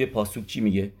توی پاسوک چی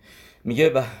میگه؟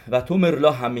 میگه و تو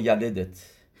مرلا همه یلدت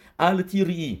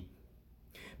التیری،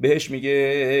 بهش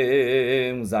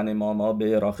میگه زن ماما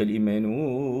به راحل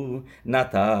ایمنو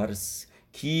نترس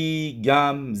کی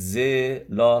گم ز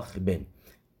لاخ بن،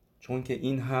 چون که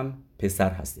این هم پسر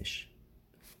هستش.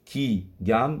 کی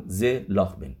گم ز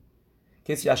لاخ بن.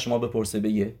 کسی از شما بپرسه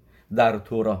بگه در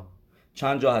تورا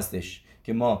چند جا هستش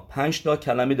که ما 5 تا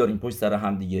کلمه داریم پشت سر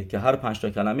هم دیگه که هر 5 تا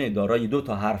کلمه دارای 2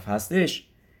 تا حرف هستش؟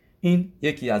 این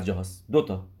یکی از جاهاست. 2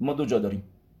 تا، ما 2 جا داریم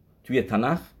توی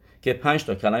تنخ که 5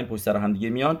 تا کلمه پشت سر هم دیگه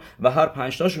میان و هر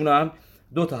 5 تاشون هم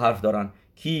 2 تا حرف دارن.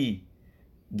 کی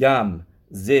گم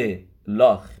ز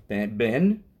لاخ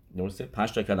بن، درسته؟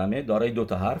 5 تا کلمه دارای 2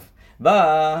 تا حرف.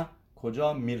 و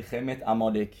کجا؟ ملخمت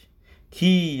امالک، کی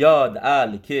یاد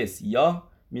ال کس یا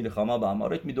میلخما با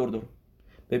امالک میدور.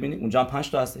 ببینید اونجا هم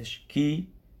 5 تا هستش، کی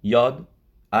یاد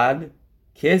ال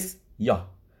کس یا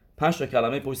 5 تا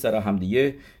کلمه پشت سر هم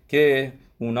دیگه که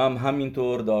اونام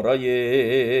همینطور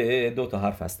دارای 2 تا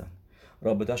حرف هستن.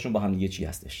 رابطهشون با هم دیگه چی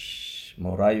هستش؟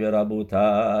 مرای و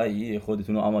ربوتای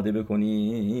خودتون رو آماده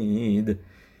بکنید.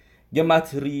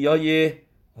 گمتریای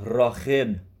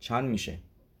راحل چند میشه؟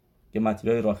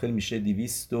 گمتریای راحل میشه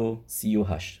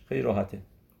 238. خیلی راحته.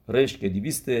 رشک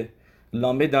 200،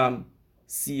 لامدم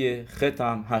 30،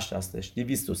 ختم 8 هستش،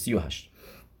 238.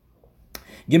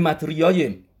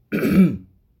 گمتریای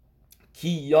کی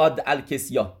یاد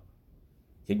الکسیا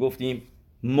که گفتیم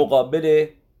مقابل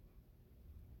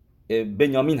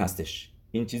بنیامین هستش،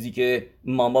 این چیزی که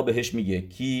ماما بهش میگه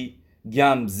کی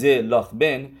گم ز لاخ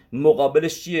بن،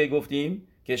 مقابلش چیه؟ گفتیم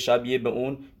که شبیه به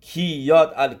اون کی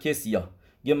یاد الکسیا.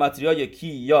 گمتریای کی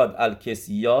یاد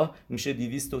الکسیا میشه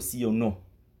 239،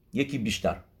 یکی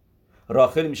بیشتر.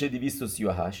 راحل میشه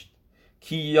 238.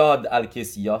 کی یاد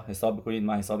الکسیا حساب بکنید،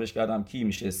 من حسابش کردم، کی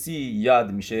میشه 30،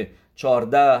 یاد میشه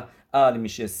 14، ال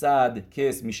میشه 100،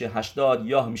 کس میشه 80،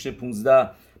 یا میشه 15،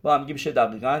 با هم میشه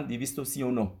دقیقاً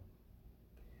 239.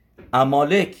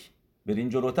 امالک بریم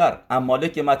جلوتر.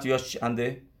 امالک متریاش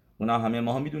چنده؟ اونا همه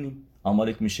ما میدونیم.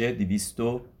 امالک میشه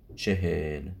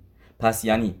 240. پس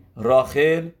یعنی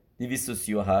راحل 238،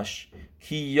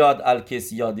 کی یاد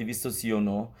الکسیا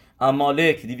 239،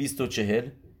 امالک 240.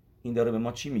 این داره به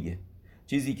ما چی میگه؟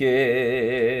 چیزی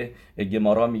که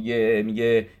گمارا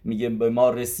میگه به ما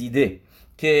رسیده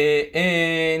که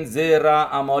این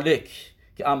زرع امالک،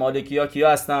 که امالکی ها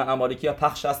کیا هستن؟ امالکی ها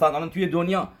پخش هستن الان توی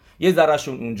دنیا، یه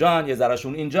ذرهشون اونجان، یه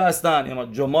ذرهشون اینجا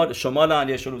هستن، شمالن،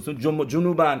 یه سریشون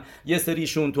جنوبن، یه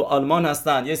سریشون تو آلمان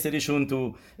هستن، یه سریشون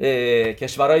تو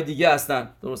کشورهای دیگه هستن.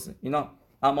 درسته؟ اینا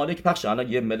امالک پخش،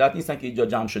 الان یه ملت نیستن که اینجا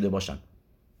جمع شده باشن،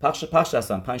 پخش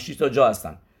هستن، 5-6 تا جا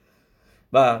هستن.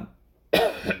 و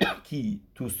کی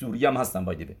تو سوریه هم هستن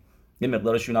بایده، یه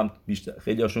مقدارشون هم بیشتر،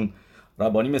 خیلی هاشون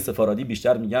ربانی مثل فارادی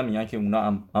بیشتر میگن که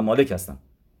اونا امالک هستن،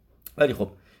 ولی خب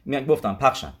گفتم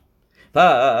پخشن.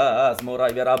 پس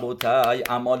مرای و ربوتای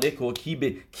امالک و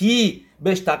کی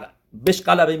بهش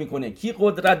غلبه میکنه، کی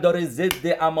قدرت داره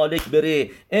ضد امالک بره؟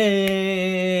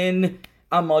 این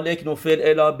امالک نوفل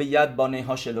الا به ید بانه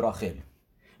هاشل راحل،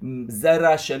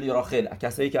 زرع شلی راحل،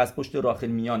 کسایی که از پشت راحل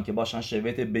میان که باشن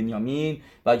شبت بنیامین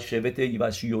و شبت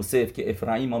یوسف، که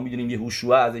افرایم ما میدونیم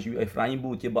یهوشوا ازش افرایم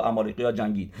بود که با امالقیا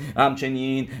جنگید.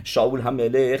 همچنین شاول هم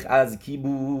ملخ از کی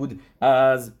بود؟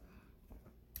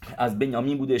 از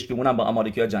بنیامین بودش که اونم با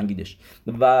امالقیا جنگیدش.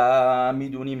 و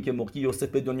میدونیم که موقعی یوسف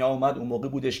به دنیا اومد اون موقع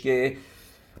بودش که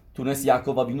تونست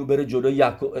یعقوب و بینو بره جلوی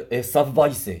عیسی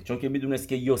وایسه، چون که میدونست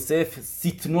که یوسف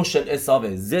سیتنوش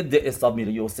عیسی، ضد عیسی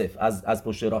میره یوسف از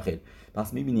پشت راحل.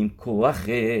 پس میبینیم کوخ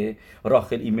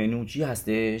راحل ایمنو چی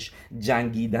هستش؟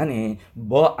 جنگیدن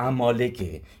با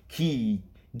امالک. کی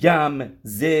گم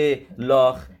ز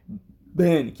لاخ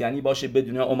بن، یعنی باشه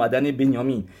بدون اومدن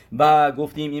بنیامین. و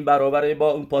گفتیم این برابره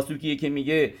با اون پاسوکیه که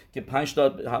میگه که 5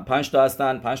 تا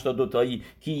هستن، 5 تا دوتایی،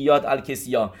 کی یاد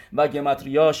الکسیا و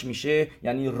گمتریاش میشه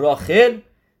یعنی راحل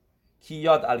کی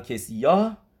یاد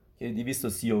الکسیا که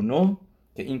 239،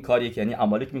 که این کاریه که یعنی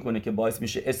امالک میکنه که باعث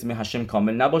میشه اسم هشم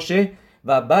کامل نباشه.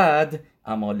 و بعد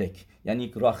امالک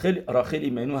یعنی راحل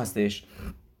ایمنو هستش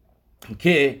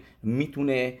که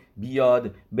میتونه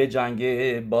بیاد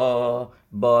بجنگه با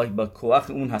کوخ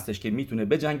اون هستش که میتونه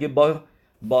بجنگه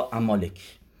با امالک.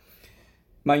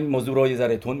 من این موضوع رو یه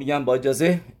ذره تون میگم با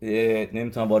اجازه،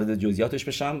 نمیتونم وارد جزئیاتش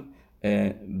بشم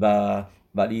و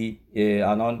ولی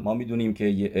الان ما میدونیم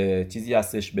که چیزی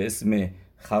هستش به اسم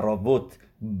خرابوت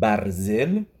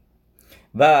برزل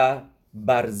و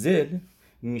برزل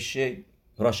میشه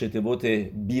راشتبوت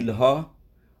بیلها،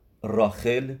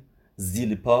 راحل،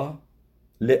 زیلپا،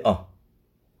 لعا.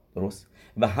 درست؟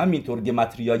 و همینطور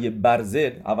گمتریای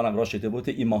برزل اولا راشتبوت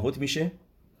ایماهوت میشه،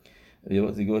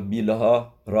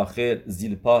 بیلها، راحل،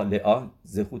 زیلپا، لعا،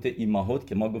 زخوت ایماهوت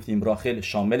که ما گفتیم راحل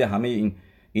شامل همه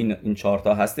این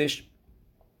چهارتا هستش.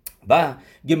 و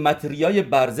گمتریای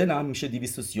برزل هم میشه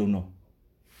 239.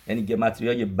 یعنی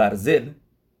گمتریای برزل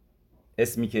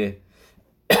اسمی که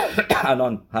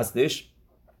الان هستش،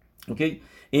 اوکی،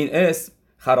 این اسم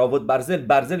خرابوت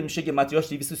برزل میشه گمتریاش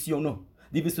 239.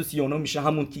 239 میشه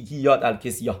همون کی یاد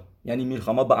الکسیا، یعنی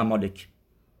میلخما با امالک،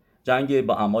 جنگ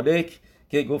با امالک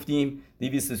که گفتیم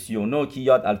 239 کی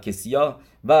یاد الکسیا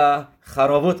و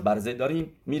خرابوت برزل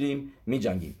داریم میریم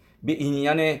میجنگیم. به این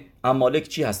یعنی امالک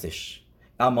چی هستش؟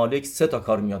 امالک 3 تا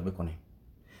کار میاد بکنه.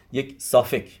 یک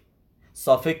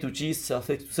صافک تو چی؟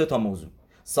 صافک تو 3 تا موضوع.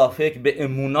 صافک به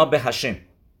امونا به هشم،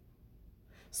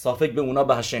 صافک به اونا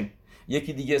به هشم.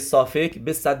 یکی دیگه صافک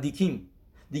به صدیکیم،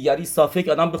 دیگری صافک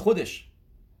آدم به خودش،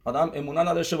 آدم امونا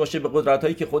نداشته باشه به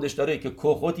قدرتایی که خودش داره، که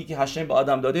کوخوتی که هشم به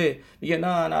آدم داده، میگه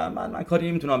نه من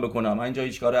کاری نمیتونم بکنم، من اینجا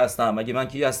هیچ کاره هستم، مگه من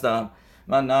کی هستم،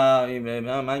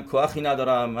 من کوخی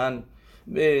ندارم، من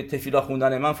به تفیلا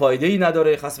خوندن من فایده ای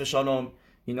نداره، خسف شالوم.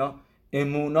 اینا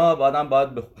امونا بعدم باید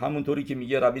همونطوری که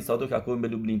میگه ربی صادق حکم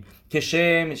بلوبلین که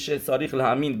شم صاریخ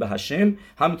الهامین به هشم،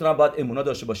 همونطور باید امونا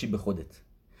داشته باشی به خودت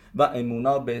و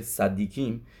امونا به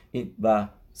صدیکیم. و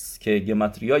که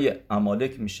گمتریای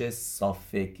امالک میشه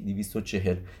صافک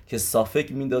 240 که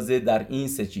صافک میندازه در این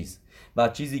 3 چیز. و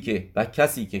چیزی که و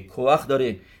کسی که کوخ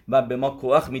داره و به ما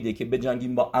کوخ میده که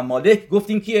بجنگیم با امالک،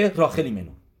 گفتیم که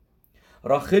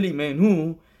راحل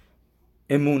ایمنو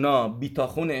امونا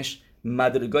بیتاخونش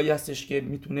مدرگایی هستش که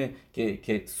میتونه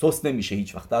که سوس نمیشه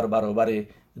هیچ وقت در برابر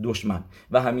دشمن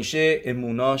و همیشه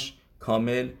اموناش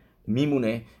کامل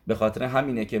میمونه. به خاطر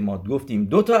همینه که ما گفتیم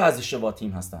 2 تا از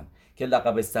شواتیم هستن که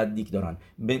لقب صدیق دارن،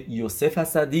 یوسف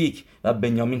صدیق و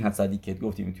بنیامین صدیق که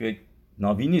گفتیم توی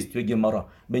ناوی نیست، توی گمارا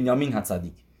بنیامین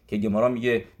صدیق که گمارا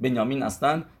میگه بنیامین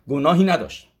اصلا گناهی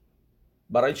نداشت.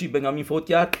 برای چی بنیامین فوت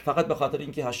کرد؟ فقط به خاطر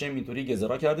اینکه هشم اینطوری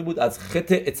گزارا کرده بود از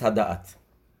خط اتصدعت،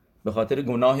 به خاطر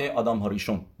گناه آدم ها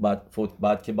ریشون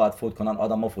بعد که فوت کنن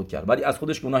آدم ها فوت کرد، ولی از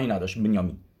خودش گناهی نداشت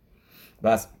بنیامین.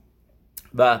 بس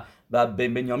و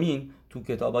بنیامین تو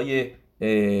کتابای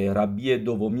ربی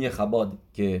دومی خباد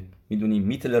که میدونیم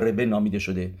میتل ربه نامیده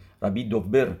شده، ربی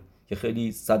دوبر که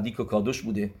خیلی صدیق و کادوش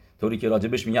بوده، طوری که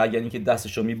راجبش میگه اگر اینکه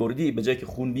دستشو میبردی به جای که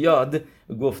خون بیاد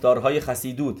گفتارهای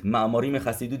خسیدوت، معماریم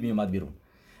خسیدوت میومد بیرون.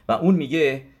 و اون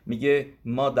میگه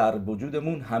ما در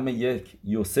وجودمون همه یک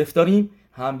یوسف داریم،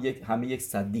 همه یک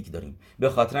صدیق داریم، به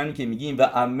خاطر اینکه که میگیم و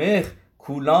امخ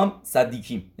کولام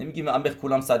صدیقیم، نمیگیم امخ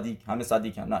کولام صدیق همه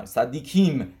صدیقن، نه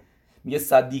صدیقیم. میگه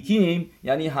صدیقیم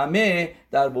یعنی همه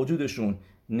در وجودشون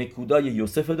نکودای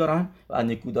یوسف دارن و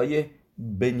نکودای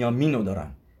بنیامینو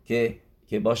دارن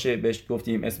که باشه بهش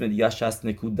گفتیم اسم دیگه‌اش هست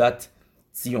نکودت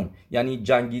سیون، یعنی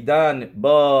جنگیدن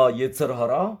با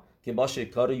یترهارا که باشه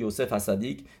کار یوسف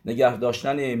صدیق، نگه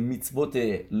داشتن میتوت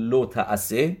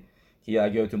لوتعسه که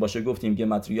اگه یادتون باشه گفتیم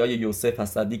گمتریای یوسف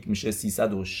صدیق میشه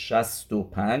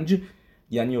 365،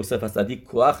 یعنی یوسف صدیق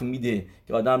کوخ میده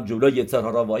که آدم جلوی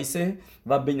یترهارا وایسه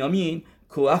و بنیامین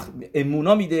کوخ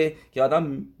امونا میده که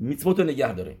آدم میتوت رو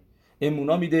نگه داره،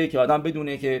 امونا میده که آدم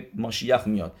بدونه که ماشیخ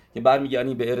میاد که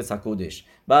برمیگردیم به ارث کودش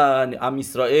و ام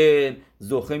اسرائیل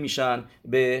زوخه میشن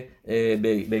به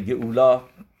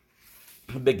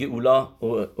گئولا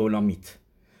اولامیت.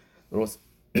 درست؟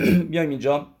 بیایم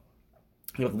اینجا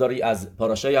یه مقداری از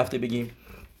پاراشای هفته بگیم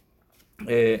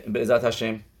به عزت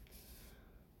هشم.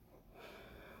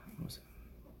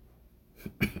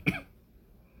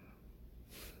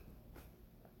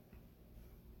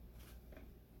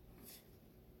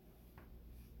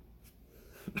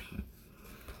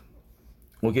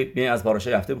 اوکی، بیاین از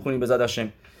پاراشای هفته بخونیم به عزت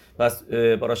هشم. پس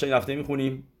پاراشای هفته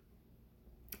میخونیم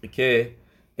که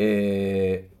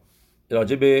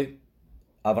راجع به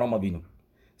ابراهام آبینو،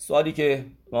 سوالی که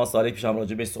ما سال پیش هم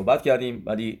راجع بهش صحبت کردیم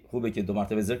ولی خوبه که 2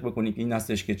 مرتبه ذکر بکنیم، این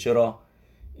هستش که چرا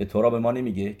تورا به ما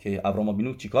نمیگه که ابراهام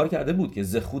آبینو چیکار کرده بود که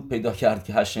زخود پیدا کرد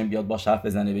که هشم بیاد با حرف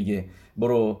بزنه بگه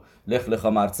برو لخ لخا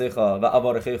مرڅخا و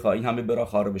اوارخیخا این همه برا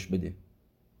خاربش بده،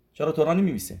 چرا تورا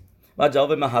نمیویسه؟ و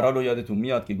جواب مهران رو یادتون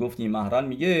میاد که گفتیم مهران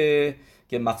میگه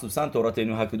که مخصوصا تورات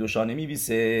نوح کدوشا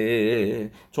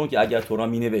نمی‌نویسه، چون که اگر تورا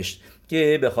مینوشت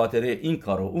که به خاطر این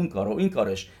کار و اون کار و این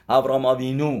کارش ابراهام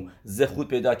آوینو زخود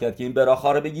پیدا کرد که این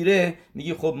براخا رو بگیره،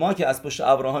 میگی خب ما که از پشت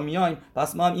ابراهام میایم،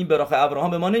 پس ما هم این براخه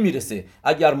ابراهام به ما نمیرسه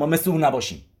اگر ما مثل اون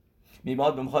نباشیم.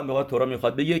 میخواد تورا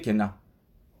میخواد بگه که نه،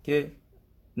 که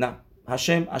نه،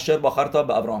 هشم اشر باخرتا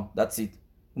به ابراهام دتسید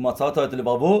اون ماتات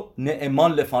لبابو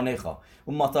نعمان لفانیخا،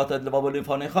 اون ماتات لبابو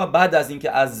لفانیخا بعد از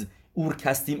اینکه از اور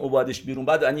کستیم اوبادش بیرون،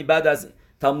 بعد از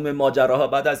تمام ماجراها،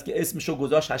 بعد از که اسمشو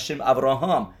گذاشت هشم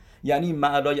ابراهام، یعنی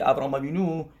معنای ابراهام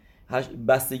آوینو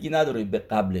بستگی نداره به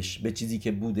قبلش، به چیزی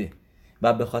که بوده.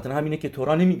 و به خاطر همینه که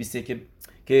تورا نمی‌نویسه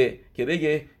که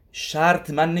بگه شرط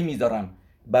من نمیذارم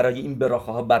برای این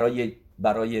براخه ها،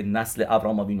 برای نسل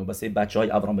ابراهام آوینو، واسه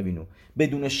بچهای ابراهام آوینو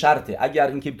بدون شرطه. اگر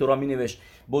اینکه تورا مینوشت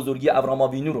بزرگی ابراهام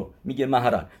آوینو رو میگه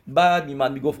مهرن، بعد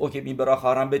میگفت اوکی این براخه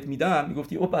ها رو بهت میدم،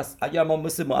 میگفتی او پس اگر ما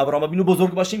مثل ابراهام آوینو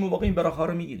بزرگ باشیم اون موقع این براخه ها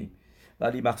رو میگیریم.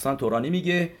 ولی مخصوصا تورا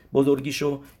نمیگه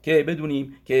بزرگیشو که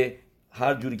بدونیم که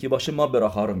هر جوری که باشه ما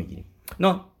براخه ها رو میگیریم.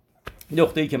 نه،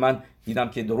 نقطه‌ای که من دیدم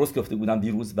که درست گفته بودم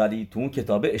دیروز ولی تو اون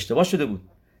کتابه اشتباه شده بود،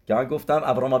 که من گفتم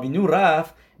ابراهام آوینو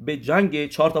رفت به جنگ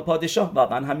 4 تا پادشاه،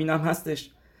 واقعا همینم هستش،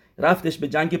 رفتش به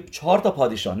جنگ 4 تا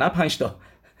پادشاه نه 5 تا.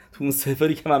 تو اون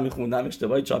سفری که من میخوندم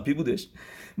اشتباهی چاپی بودش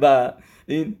و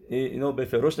اینو به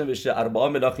فروش نوشته اربعا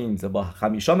ملاخیم با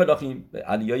خمیشا ملاخیم،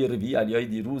 علیای روی علیای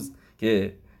دیروز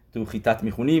که تو خیتت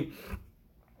میخونیم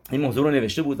این موضوع رو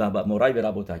نوشته بود و مورای به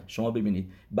ربوتک. شما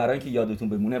ببینید برای اینکه یادتون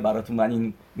بمونه براتون من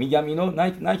این میگم، اینو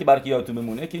نه که برای که یادتون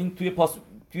بمونه، که این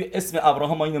توی اسم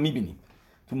ابراهام ما اینو میبینیم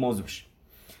تو موضوعش.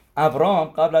 ابراهام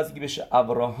قبل از اینکه بشه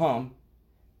ابراهام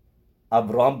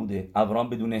بوده. ابراهام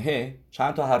بدون ه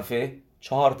چند تا حرفه؟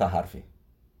 4 تا حرفه.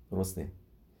 درسته؟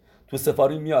 تو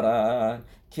سفاری میارن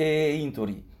که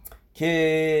اینطوری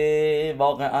که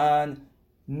واقعا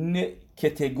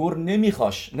کتگور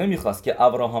نمیخواست که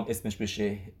ابراهام اسمش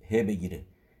بشه ه بگیره.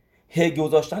 ه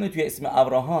گذاشتن توی اسم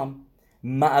ابراهام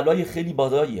معنای خیلی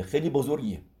بالاییه، خیلی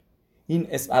بزرگیه. این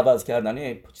اسم عوض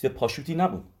کردن چیز پاشوتی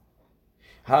نبود.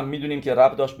 هم میدونیم که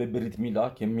رب داشت به بریت میلا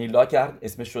که میلا کرد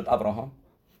اسمش شد ابراهام،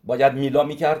 باید میلا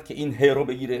میکرد که این ه رو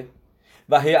بگیره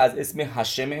و ه از اسم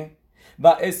هشمه و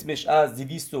اسمش از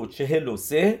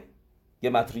 243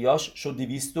 گمتریاش شد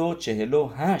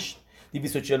 248.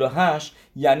 248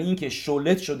 یعنی این که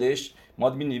شولت شدش. ما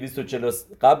ببینیم 240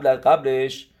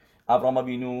 قبلش ابراهام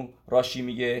آوینو راشی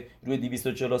میگه روی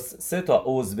 243 تا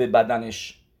عضو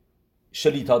بدنش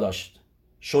شلیتا داشت،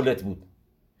 شولت بود،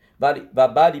 و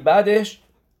بعدش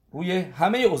روی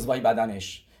همه عضوای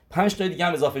بدنش 5 تا دیگه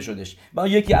هم اضافه شدش و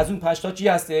یکی از اون 5 تا چی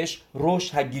هستش؟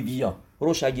 روش هگیویا.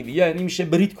 روش هگیویا یعنی میشه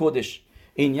بریت کدش،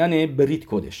 این یعنی بریت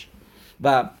کدش.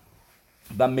 و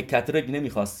مکترگ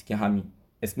نمیخواست که همین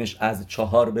اسمش از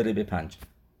 4 بره به 5.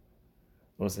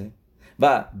 درسته؟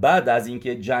 و بعد از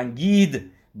اینکه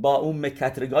جنگید با اون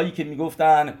مکترگایی که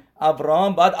میگفتن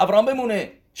ابراهام باید ابراهام بمونه،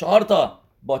 4 تا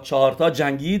با 4 تا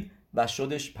جنگید و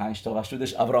شدش 5 تا و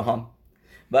شدش ابراهام.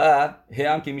 و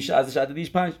هم که میشه ازش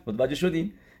عددیش 5. متوجه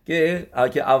شدین که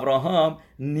ابراهام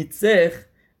نیتسخ،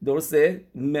 درسته،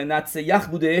 نتسیخ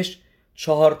بودش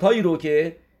 4 تایی رو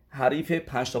که حریف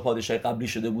 5 تا پادشاه قبلی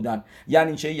شده بودن.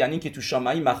 یعنی چه؟ یعنی که تو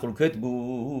شامعی مخلوقت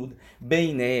بود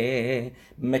بین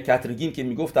مکترگین که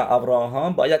میگفتن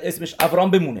ابراهام باید اسمش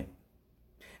ابراهام بمونه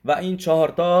و این 4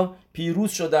 تا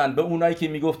پیروز شدن به اونایی که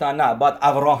میگفتن نه باید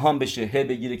ابراهام بشه ه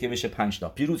بگیره که بشه 5 تا،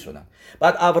 پیروز شدن.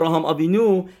 بعد ابراهام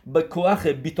آوینو به کوخ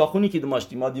بیتاخونی که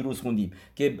داشتیم ما دیروز خوندیم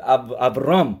که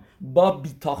ابرام با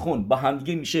بیتاخون با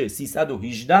همدیگه میشه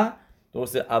 318.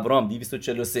 درسته؟ ابرام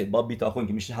 243 با بیتاخون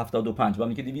که میشه 75 با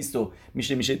میگه 200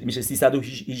 میشه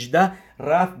 318.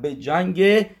 رفت به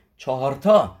جنگ 4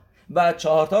 تا و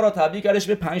 4 تا را تبدیل کردش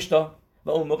به 5 تا و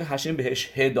اون موقع هشم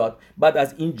بهش ه داد. بعد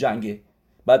از این جنگ،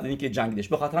 بعد اینکه جنگیدش،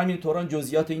 به خاطر همین توران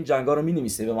جزئیات این جنگا رو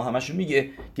می‌نویسه به ما همشون میگه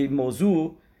که این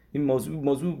موضوع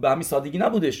به همین سادگی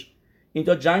نبودش.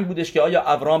 اینجا جنگ بودش که آیا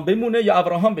ابراهام بمونه یا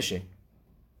ابراهام بشه.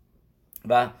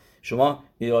 و شما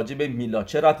راجع به میلا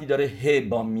چه ربطی داره ه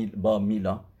با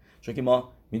میلا؟ چون که ما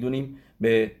میدونیم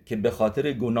که به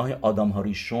خاطر گناه آدم ها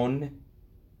ریشون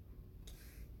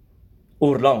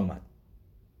اورلا اومد.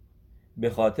 به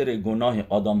خاطر گناه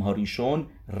آدم ها ریشون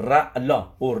رعلا،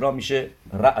 اورلا میشه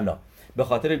رعلا. به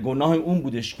خاطر گناه اون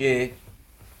بودش که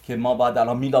ما باید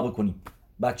الان میلا بکنیم،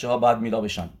 بچه ها باید میلا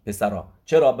بشن، پسرها.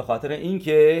 چرا؟ به خاطر این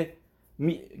که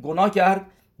گناه کرد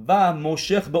و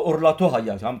مشخ به اورلاتو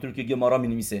هایت، همونطور که گمارا می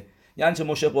نویسه. یعنی چه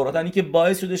مشخ به اورلاتو؟ یعنی که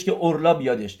باعث شدش که اورلا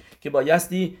بیادش، که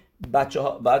بایستی بچه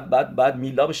ها بعد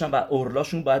میلا بشن و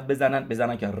اورلاشون باید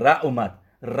بزنن که رع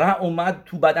اومد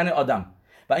تو بدن آدم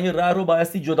و این رع رو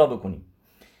بایستی جدا بکنیم.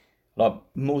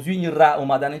 موضوع این رع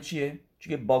اومدن چیه؟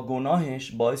 چون که با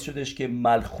گناهش باعث شدش که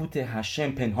ملخوت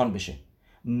هشم پنهان بشه.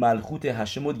 ملخوت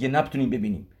هشم رو دیگه نتونیم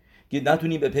ببینیم، که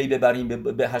نتونیم به پی ببریم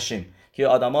به هشم، که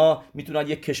آدما میتونن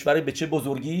یک کشور به چه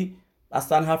بزرگی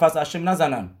اصلا حرف از هشم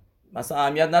نزنن، مثلا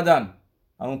اهمیت ندن،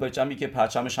 همون پرچمی که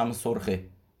پرچمش هم سرخه،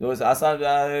 درست، اصلا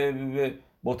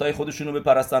بتای خودشون رو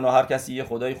بپرستن و هر کسی یه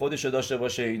خدای خودش داشته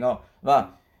باشه اینا و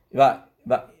و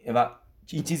و و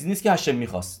این چیزی نیست که هشم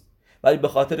میخواست. ولی به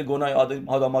خاطر گناه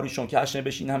آدماریشون که هشم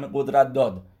بهش این همه قدرت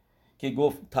داد که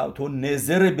گفت تو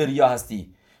نظر بریا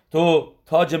هستی، تو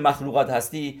تاج مخلوقات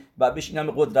هستی و بهش این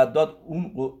همه قدرت داد،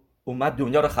 اون اومد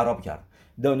دنیا رو خراب کرد،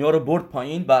 دنیا رو برد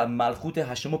پایین و ملخوت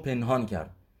هشم رو پنهان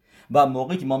کرد. و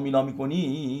موقعی که ما مینا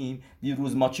میکنیم،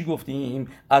 دیروز ما چی گفتیم؟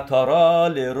 اتارا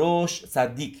لروش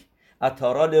صدیق.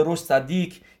 اتارا لروش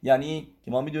صدیق یعنی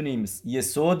که ما میدونیم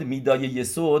یسود،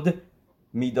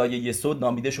 میدای یسود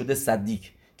نامیده شده صدیق.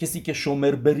 کسی که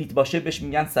شومر بریت باشه بهش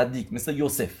میگن صدیق، مثل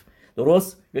یوسف،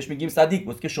 درست؟ بهش میگیم صدیق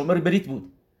بود که شومر بریت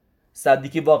بود.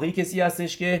 صدیق واقعی کسی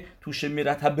هستش که تو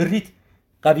شمیرت بریت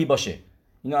قوی باشه.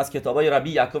 اینو از کتابای ربی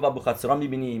یعقوب و ابوختصران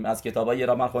میبینیم، از کتابای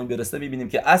رمان خواهیم برسته میبینیم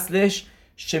که اصلش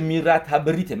شمیرت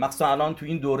بریته. مخصوصا الان تو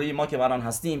این دوره ما که الان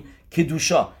هستیم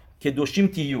که دوشیم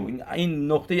تیو،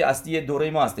 این نقطه اصلی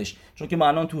دوره ما هستش، چون که ما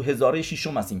الان تو هزاره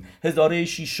شیشم هستیم. هزاره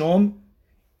شیشم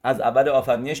از اول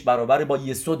آفرینش برابر با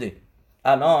یسوده.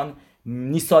 الان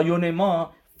نیسایون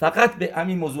ما فقط به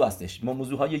همین موضوع هستش،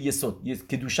 موضوع های یسود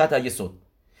که دوشت یسود.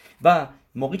 و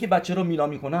موقعی که بچه رو میلا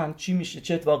میکنن چی میشه؟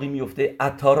 چه اتفاقی میفته؟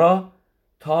 اتارا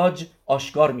تاج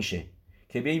آشکار میشه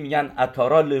که به میگن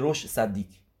اتارا لروش صدیق،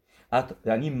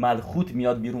 یعنی ملخوت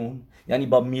میاد بیرون. یعنی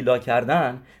با میلا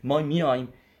کردن ما میایم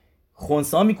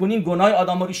خونسا میکنیم گناه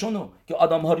آدم هاریشون رو، که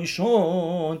آدم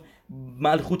هاریشون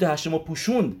ملخوت هشم رو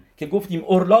پوشوند که گفتیم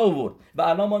اورلا آورد، و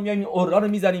الان ما میایم اورلا رو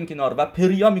میذاریم کنار و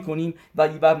پریا میکنیم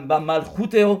و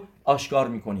ملخوت رو آشکار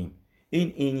میکنیم.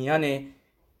 این یعنی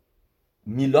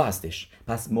میلا هستش.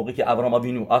 پس موقعی که ابراهام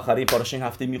اوینو آخرین پاراشای این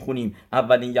هفته میخونیم،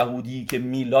 اولین یهودی که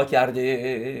میلا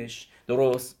کردش،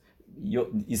 درست،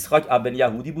 اسحاق اولین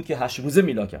یهودی بود که 8 روزه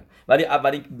میلا کرد، ولی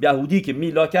اولین یهودی که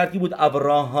میلا کرد کی بود؟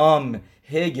 ابراهام.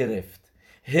 ه گرفت.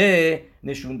 ه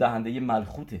نشون دهنده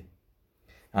ملخوته.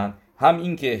 هم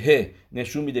این که ه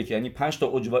نشون میده که یعنی 5 تا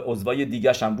عضوای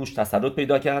دیگه‌ش هم روش تسلط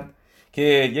پیدا کرد،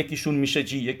 که یکیشون میشه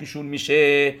چی؟ یکیشون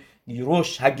میشه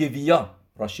روش هگویا.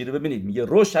 راشی رو ببینید میگه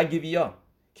روش هگویا،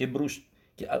 که بروش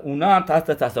که اونا هم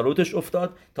تحت تسلطش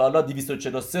افتاد. تا حالا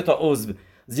 243 تا عضو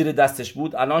زیر دستش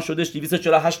بود، الان شدش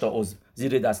 248 تا عضو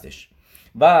زیر دستش.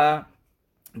 و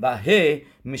ه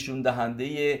نشون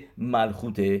دهنده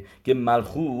ملخوته، که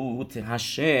ملخوت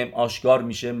هشم آشکار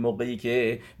میشه موقعی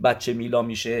که بچه میلا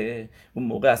میشه. اون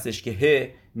موقع هستش که ه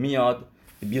میاد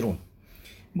بیرون.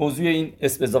 موضوع این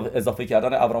اسم اضافه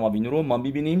کردن ابراهام اوینو رو ما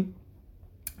میبینیم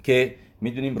که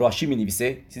میدونیم راشی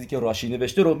مینویسه، چیزی که راشی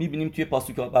نوشته رو میبینیم توی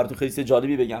پاسوک. براتون خیلی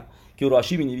جالبی بگم که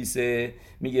راشی مینویسه،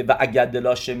 میگه و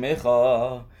اگدلا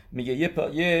شمخا، میگه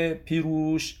یه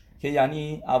پیروش که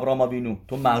یعنی ابراهام اوینو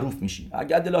تو معروف میشی،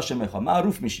 اگدلا شمخا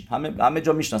معروف میشی، همه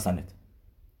جا میشناسنت.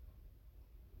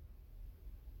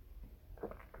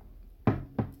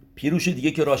 پیروش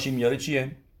دیگه که راشی میاره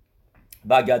چیه؟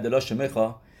 و اگدلا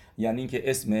شمخا یعنی که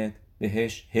اسمت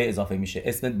بهش ه اضافه میشه،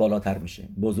 اسمت بالاتر میشه،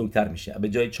 بزرگتر میشه، به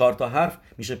جای 4 تا حرف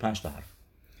میشه 5 تا حرف.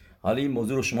 حالا این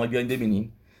موضوع رو شما بیاین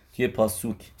ببینین توی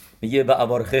پاسوک، میگه و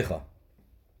اوارخخا،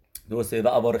 درسته؟ و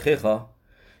اوارخخا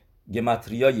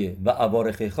گمتریای و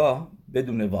اوارخخا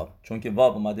بدون واو، چون که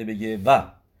واو اومده بگه و،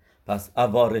 پس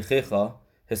اوارخخا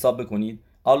حساب بکنید.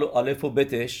 الف و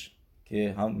بتش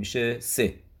که هم میشه 3،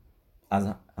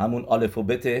 از همون الف و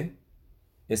بت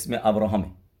اسم ابراهامه،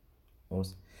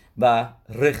 درست؟ و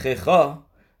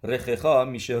رخخا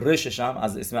میشه رشش هم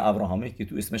از اسم ابراهامه که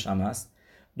تو اسمش هم هست.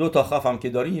 2 تا خاف هم که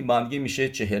داریم با هم دیگه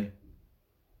میشه 40،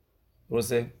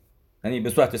 درسته؟ یعنی به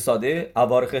صورت ساده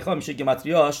اوارخخا میشه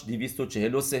گمتریاش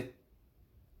 243.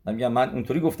 من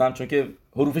اونطوری گفتم چون که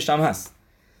حروفش هم هست.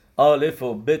 الف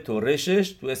و بت و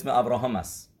رشش تو اسم ابراهام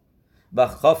هست، و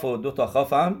خاف و 2 تا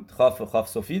خاف هم خاف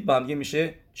سفید با هم دیگه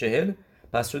میشه 40،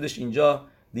 پس شدش اینجا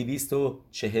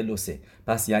 243.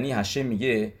 پس یعنی هشم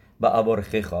میگه با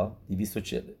اوارخخا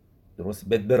 240، درست؟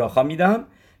 بهت براخا میدم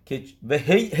که و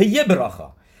هیه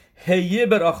براخا، هیه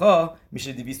براخا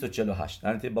میشه 248،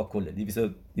 یعنی با کل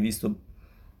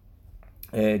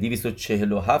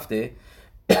 247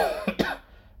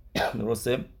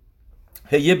 درسته؟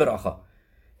 هیه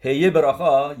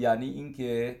براخا یعنی این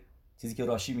که چیزی که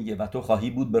راشی میگه و تو خواهی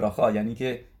بود براخا، یعنی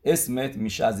که اسمت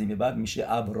میشه از این بعد میشه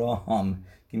ابراهام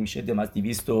که میشه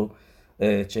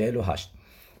 248.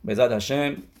 بذات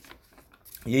هشم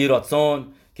یه راتسون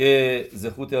که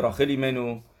زخوت راحل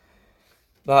ایمنو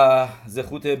و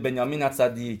زخوت بنیامین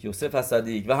صدیق، یوسف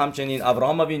صدیق و همچنین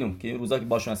ابراهام وینو که این روزا که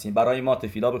باشون هستیم برای ما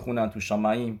تفیلا بخونن تو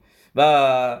شامعیم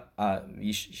و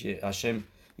هشم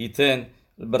ایتن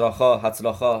براخا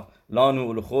هتلاخا لانو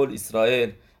الخول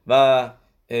اسرائیل و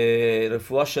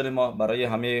رفواه شلما برای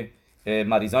همه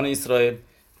مریضان اسرائیل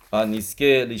و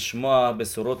نیسکه لیشما به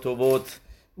سروت و بود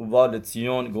و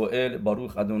لציון גואל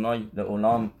ברוך אדוני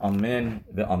לעולם אמן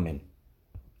ואמן.